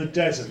way in the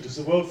desert. Does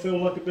the world feel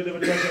like a bit of a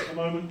desert at the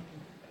moment?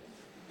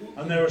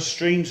 And there are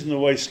streams in the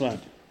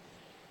wasteland.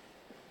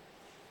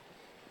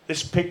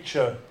 This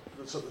picture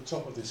that's at the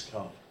top of this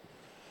card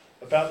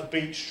about the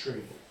beech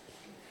tree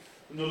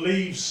and the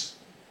leaves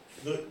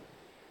that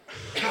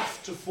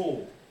have to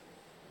fall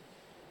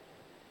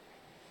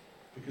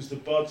because the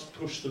buds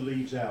push the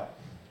leaves out.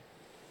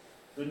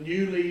 The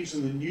new leaves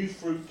and the new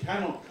fruit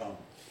cannot come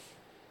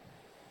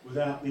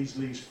without these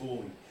leaves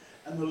falling.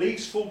 And the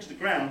leaves fall to the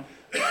ground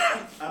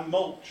and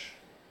mulch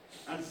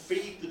and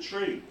feed the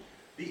tree.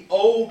 The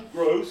old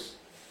growth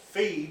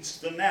feeds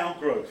the now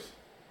growth.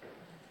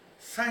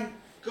 Thank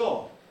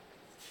God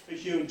for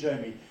Hugh and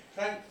Jamie.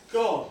 Thank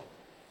God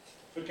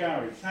for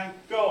Gary. Thank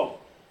God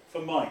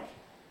for Mike.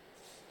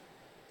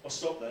 I'll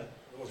stop there.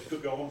 Otherwise, we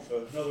could go on for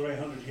another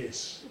 800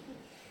 years.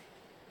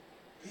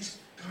 These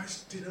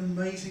guys did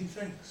amazing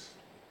things.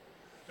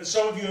 And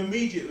some of you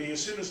immediately,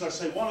 as soon as I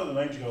say one of the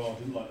names, you go, oh, I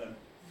didn't like them.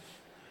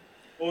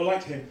 Or I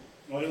liked him.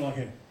 No, I didn't like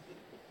him.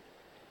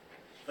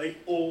 They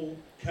all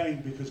came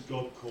because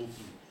God called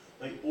them.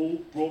 They all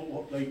brought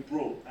what they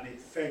brought, and it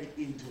fed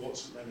into what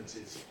St Leonard's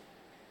is.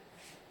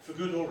 For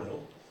good or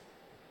ill.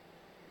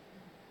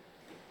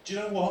 Do you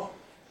know what?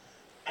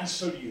 And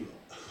so do you.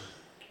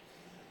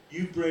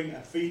 You bring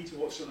and feed to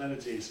what St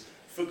Leonard's is,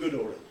 for good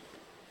or ill.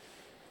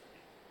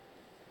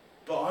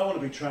 But I want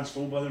to be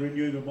transformed by the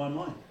renewing of my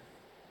mind.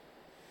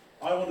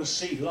 I want to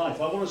see life.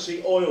 I want to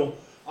see oil.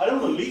 I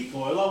don't want to leak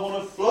oil, I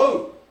want to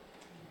flow.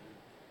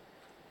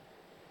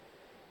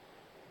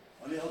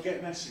 And it'll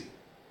get messy.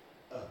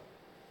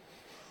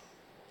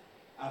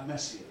 And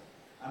messier.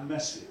 And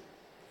messier.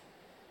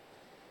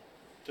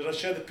 Did I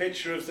share the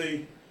picture of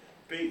the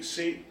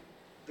seat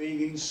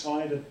being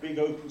inside a big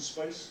open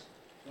space?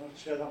 Did I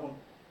share that one?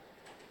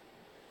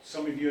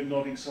 Some of you are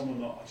nodding, some are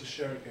not. I'll just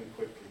share it again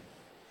quickly.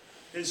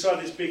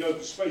 Inside this big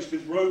open space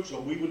with robes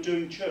on, we were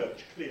doing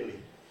church, clearly.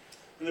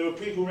 And there were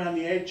people around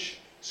the edge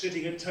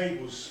sitting at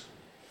tables,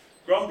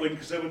 grumbling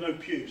because there were no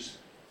pews.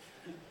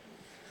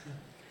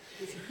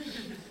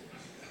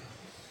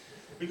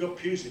 We got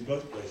pews in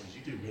both places.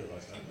 You do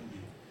realise that, don't you?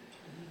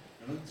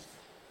 You know?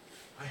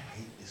 I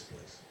hate this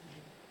place.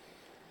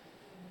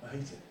 I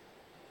hate it.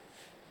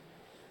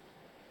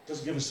 It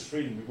doesn't give us the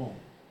freedom we want.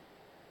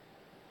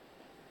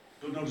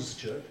 Don't notice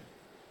the church.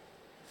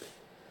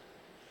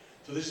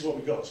 So this is what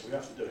we got, so we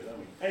have to do it, don't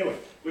we? Anyway,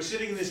 we're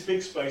sitting in this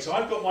big space.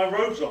 I've got my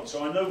robes on,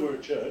 so I know we're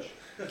at church.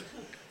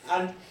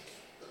 And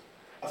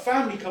a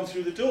family come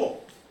through the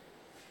door.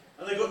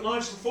 And they've got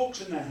knives and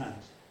forks in their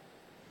hands.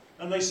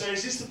 And they say,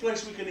 is this the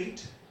place we can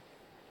eat?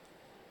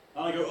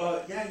 And I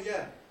go,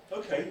 yeah,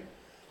 okay.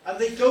 And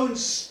they go and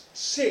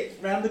sit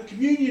round the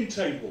communion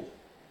table.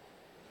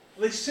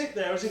 They sit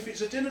there as if it's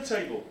a dinner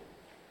table.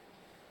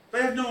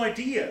 They have no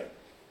idea.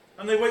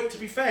 And they wait to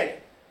be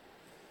fed.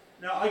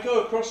 Now, I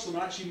go across them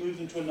and actually move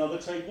them to another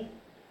table.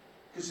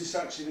 Because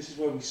this is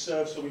where we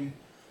serve, so we...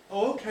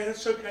 Oh, okay,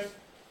 that's okay.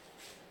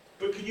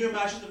 But can you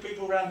imagine the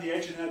people around the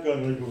edge and now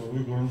going,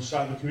 we're going to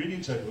sat at the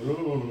communion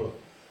table.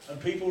 And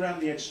people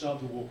around the edge start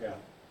to walk out.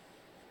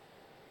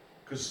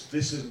 Because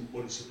this isn't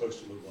what it's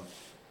supposed to look like.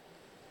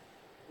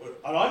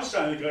 And I'm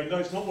standing there going, no,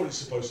 it's not what it's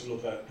supposed to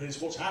look like, but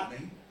it's what's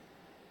happening.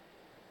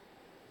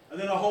 And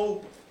then a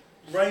whole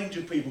range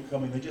of people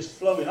come in, they just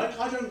flow in.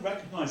 I don't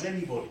recognise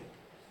anybody,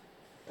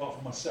 apart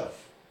from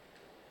myself.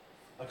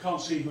 I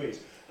can't see who it is.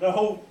 And a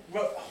whole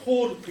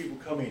horde of people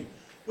come in,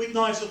 with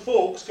knives and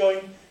forks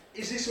going,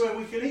 is this where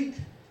we can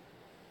eat?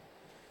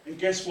 And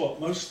guess what?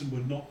 Most of them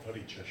were not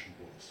bloody Cheshire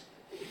boys.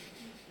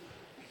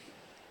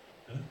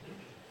 Yeah?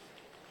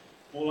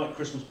 More like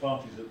Christmas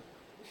parties at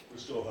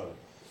Restore Home.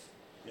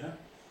 Yeah?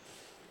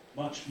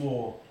 Much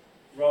more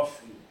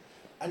rough.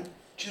 And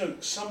do you know,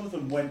 some of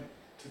them went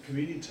to the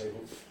communion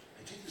table.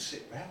 They didn't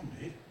sit round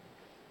it.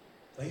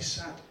 They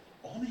sat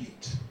on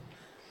it.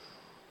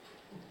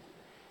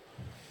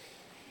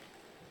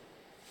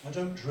 I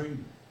don't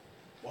dream.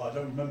 Well, I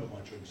don't remember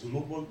my dreams. The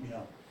Lord woke me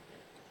up.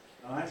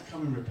 And I had to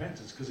come in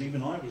repentance because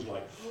even I was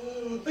like,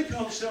 oh, they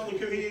can't sit on the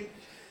communion.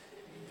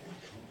 Why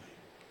can't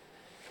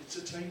they? It's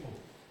a table.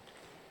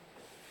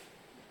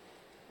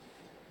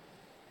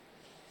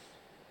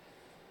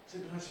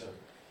 So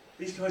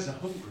these guys are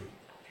hungry.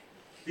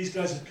 These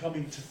guys are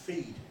coming to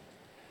feed.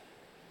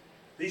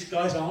 These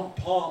guys aren't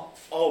part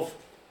of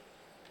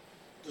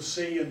the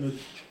sea and the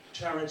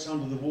chariots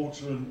under the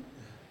water, and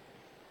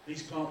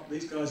these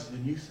guys are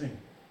the new thing.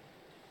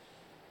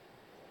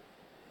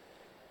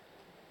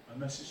 My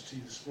message to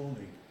you this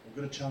morning, I'm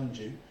going to challenge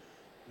you,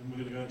 and we're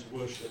going to go into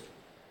worship.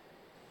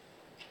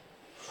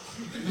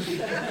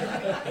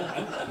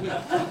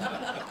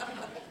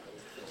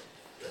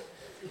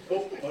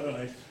 Oh, I don't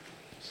know.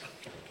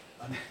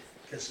 And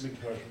get some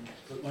encouragement.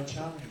 But my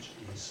challenge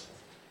is,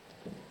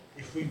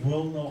 if we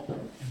will not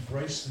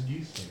embrace the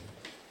new thing,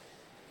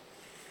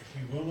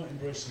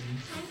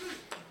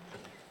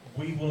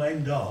 we will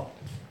end up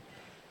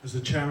as the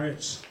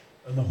chariots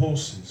and the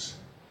horses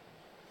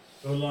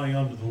who are lying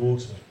under the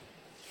water,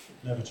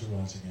 never to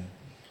rise again.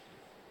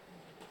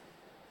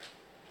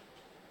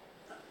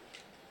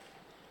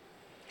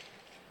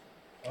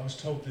 I was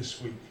told this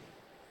week,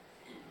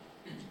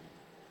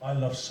 I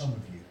love some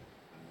of you,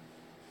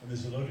 and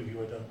there's a load of you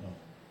I don't know.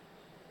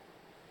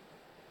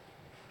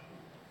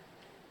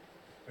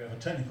 We have a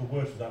technical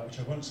word for that, which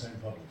I won't say in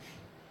public.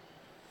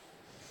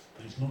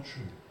 But it's not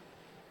true.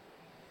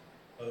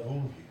 I love all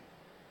of you.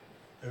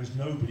 There is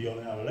nobody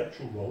on our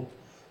electoral roll,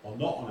 or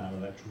not on our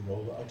electoral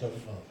roll, that I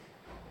don't love.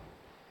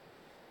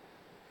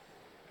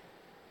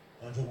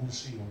 I don't want to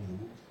see you under the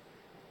water.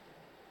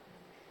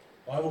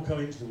 I will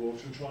come into the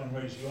water and try and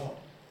raise you up.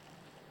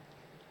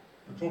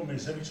 The problem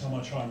is, every time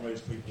I try and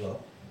raise people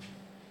up,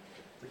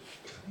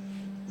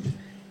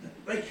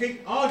 they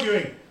keep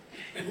arguing.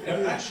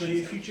 But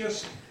actually, if you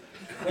just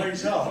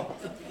raise up,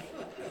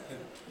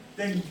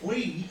 then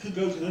we can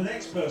go to the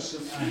next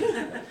person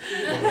and...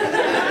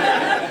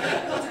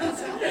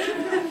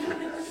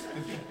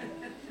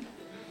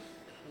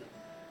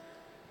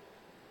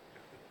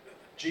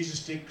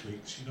 Jesus did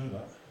cliques, you know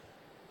that.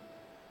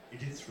 He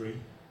did 3,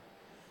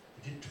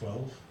 he did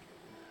 12,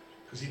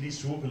 because he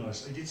needs to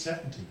organise. He did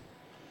 70,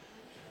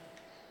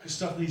 because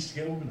stuff needs to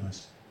get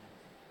organised.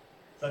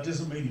 That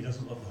doesn't mean he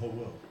doesn't love the whole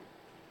world.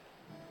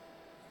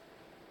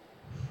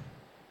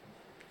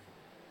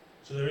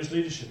 So there is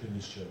leadership in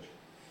this church.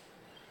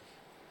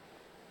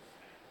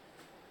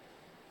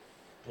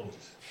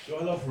 Apologies. Do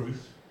I love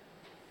Ruth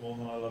more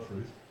than I love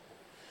Ruth?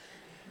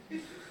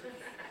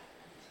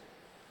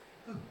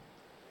 Oh.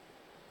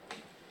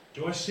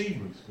 Do I see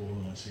Ruth more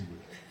than I see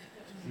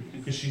Ruth?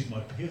 Because she's my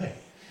PA.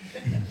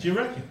 Do you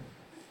reckon?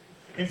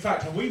 In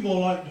fact, are we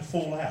more likely to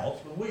fall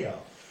out than we are?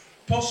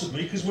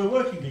 Possibly because we're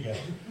working together.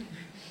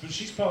 But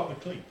she's part of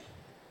the clique.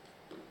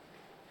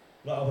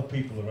 Let other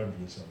people are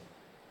envy yourself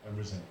and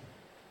resent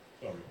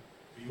you. Sorry,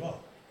 but you are.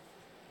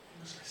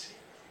 Because I see it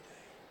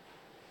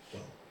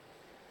every day. Well,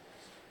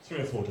 3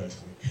 or 4 days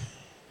a week.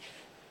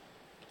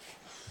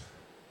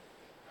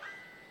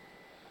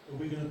 Are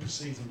we going to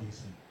perceive the new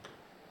thing?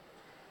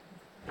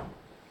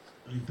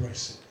 And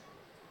embrace it.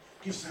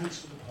 Give thanks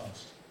for the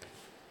past.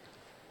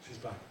 She's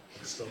back.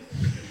 Stop.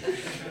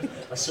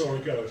 I saw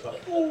her go. I was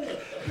like, oh,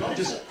 not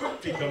just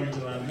quickly coming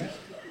to land there.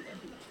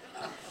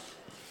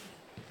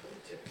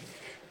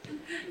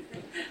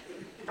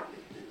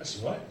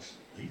 That's all right.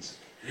 Eat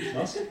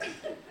muscle.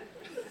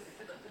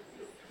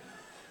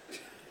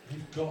 We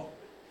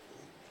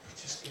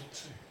just got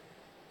to.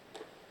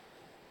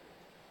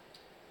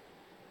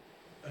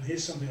 And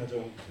here's something I don't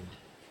want you to do.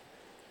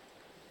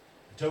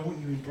 I don't want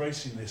you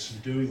embracing this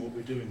and doing what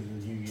we're doing in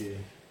the new year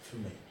for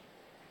me.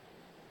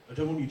 I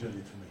don't want you doing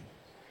it for me.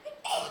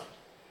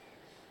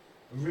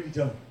 I really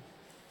don't.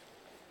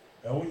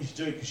 I want you to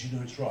do it because you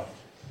know it's right.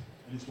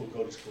 And it's what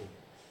God is called.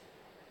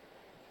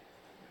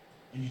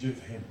 And you do it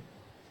for Him.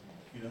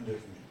 You don't do it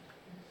for me.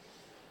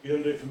 You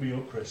don't do it for me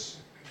or Chris.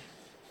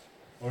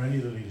 Or any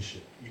of the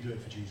leadership. You do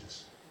it for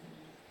Jesus.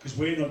 Because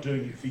we're not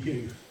doing it for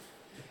you.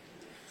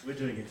 We're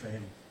doing it for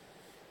Him.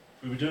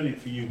 If we were doing it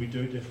for you, we'd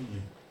do it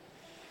differently.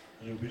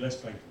 And it would be less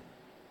painful.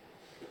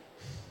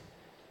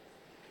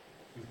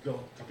 We've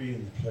got to be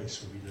in the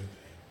place where we do it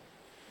for Him.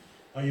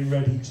 Are you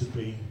ready to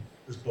be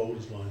as bold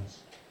as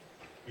lions?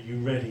 Are you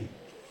ready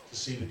to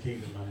see the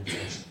kingdom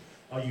manifest?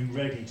 Are you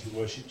ready to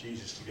worship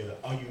Jesus together?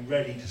 Are you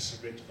ready to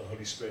submit to the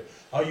Holy Spirit?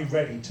 Are you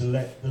ready to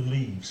let the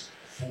leaves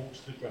fall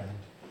to the ground,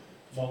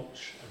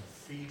 mulch and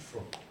feed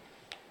from it?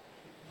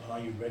 And are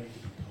you ready to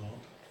be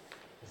part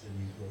of the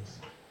new growth?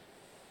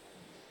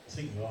 I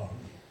think you are, aren't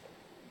you?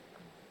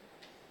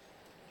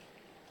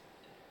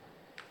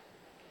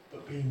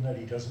 But being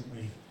ready doesn't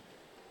mean,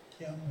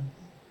 yeah, I'm ready.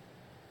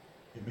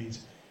 It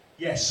means,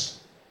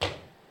 yes,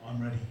 I'm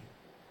ready.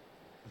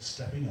 And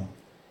stepping up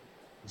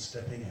and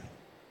stepping out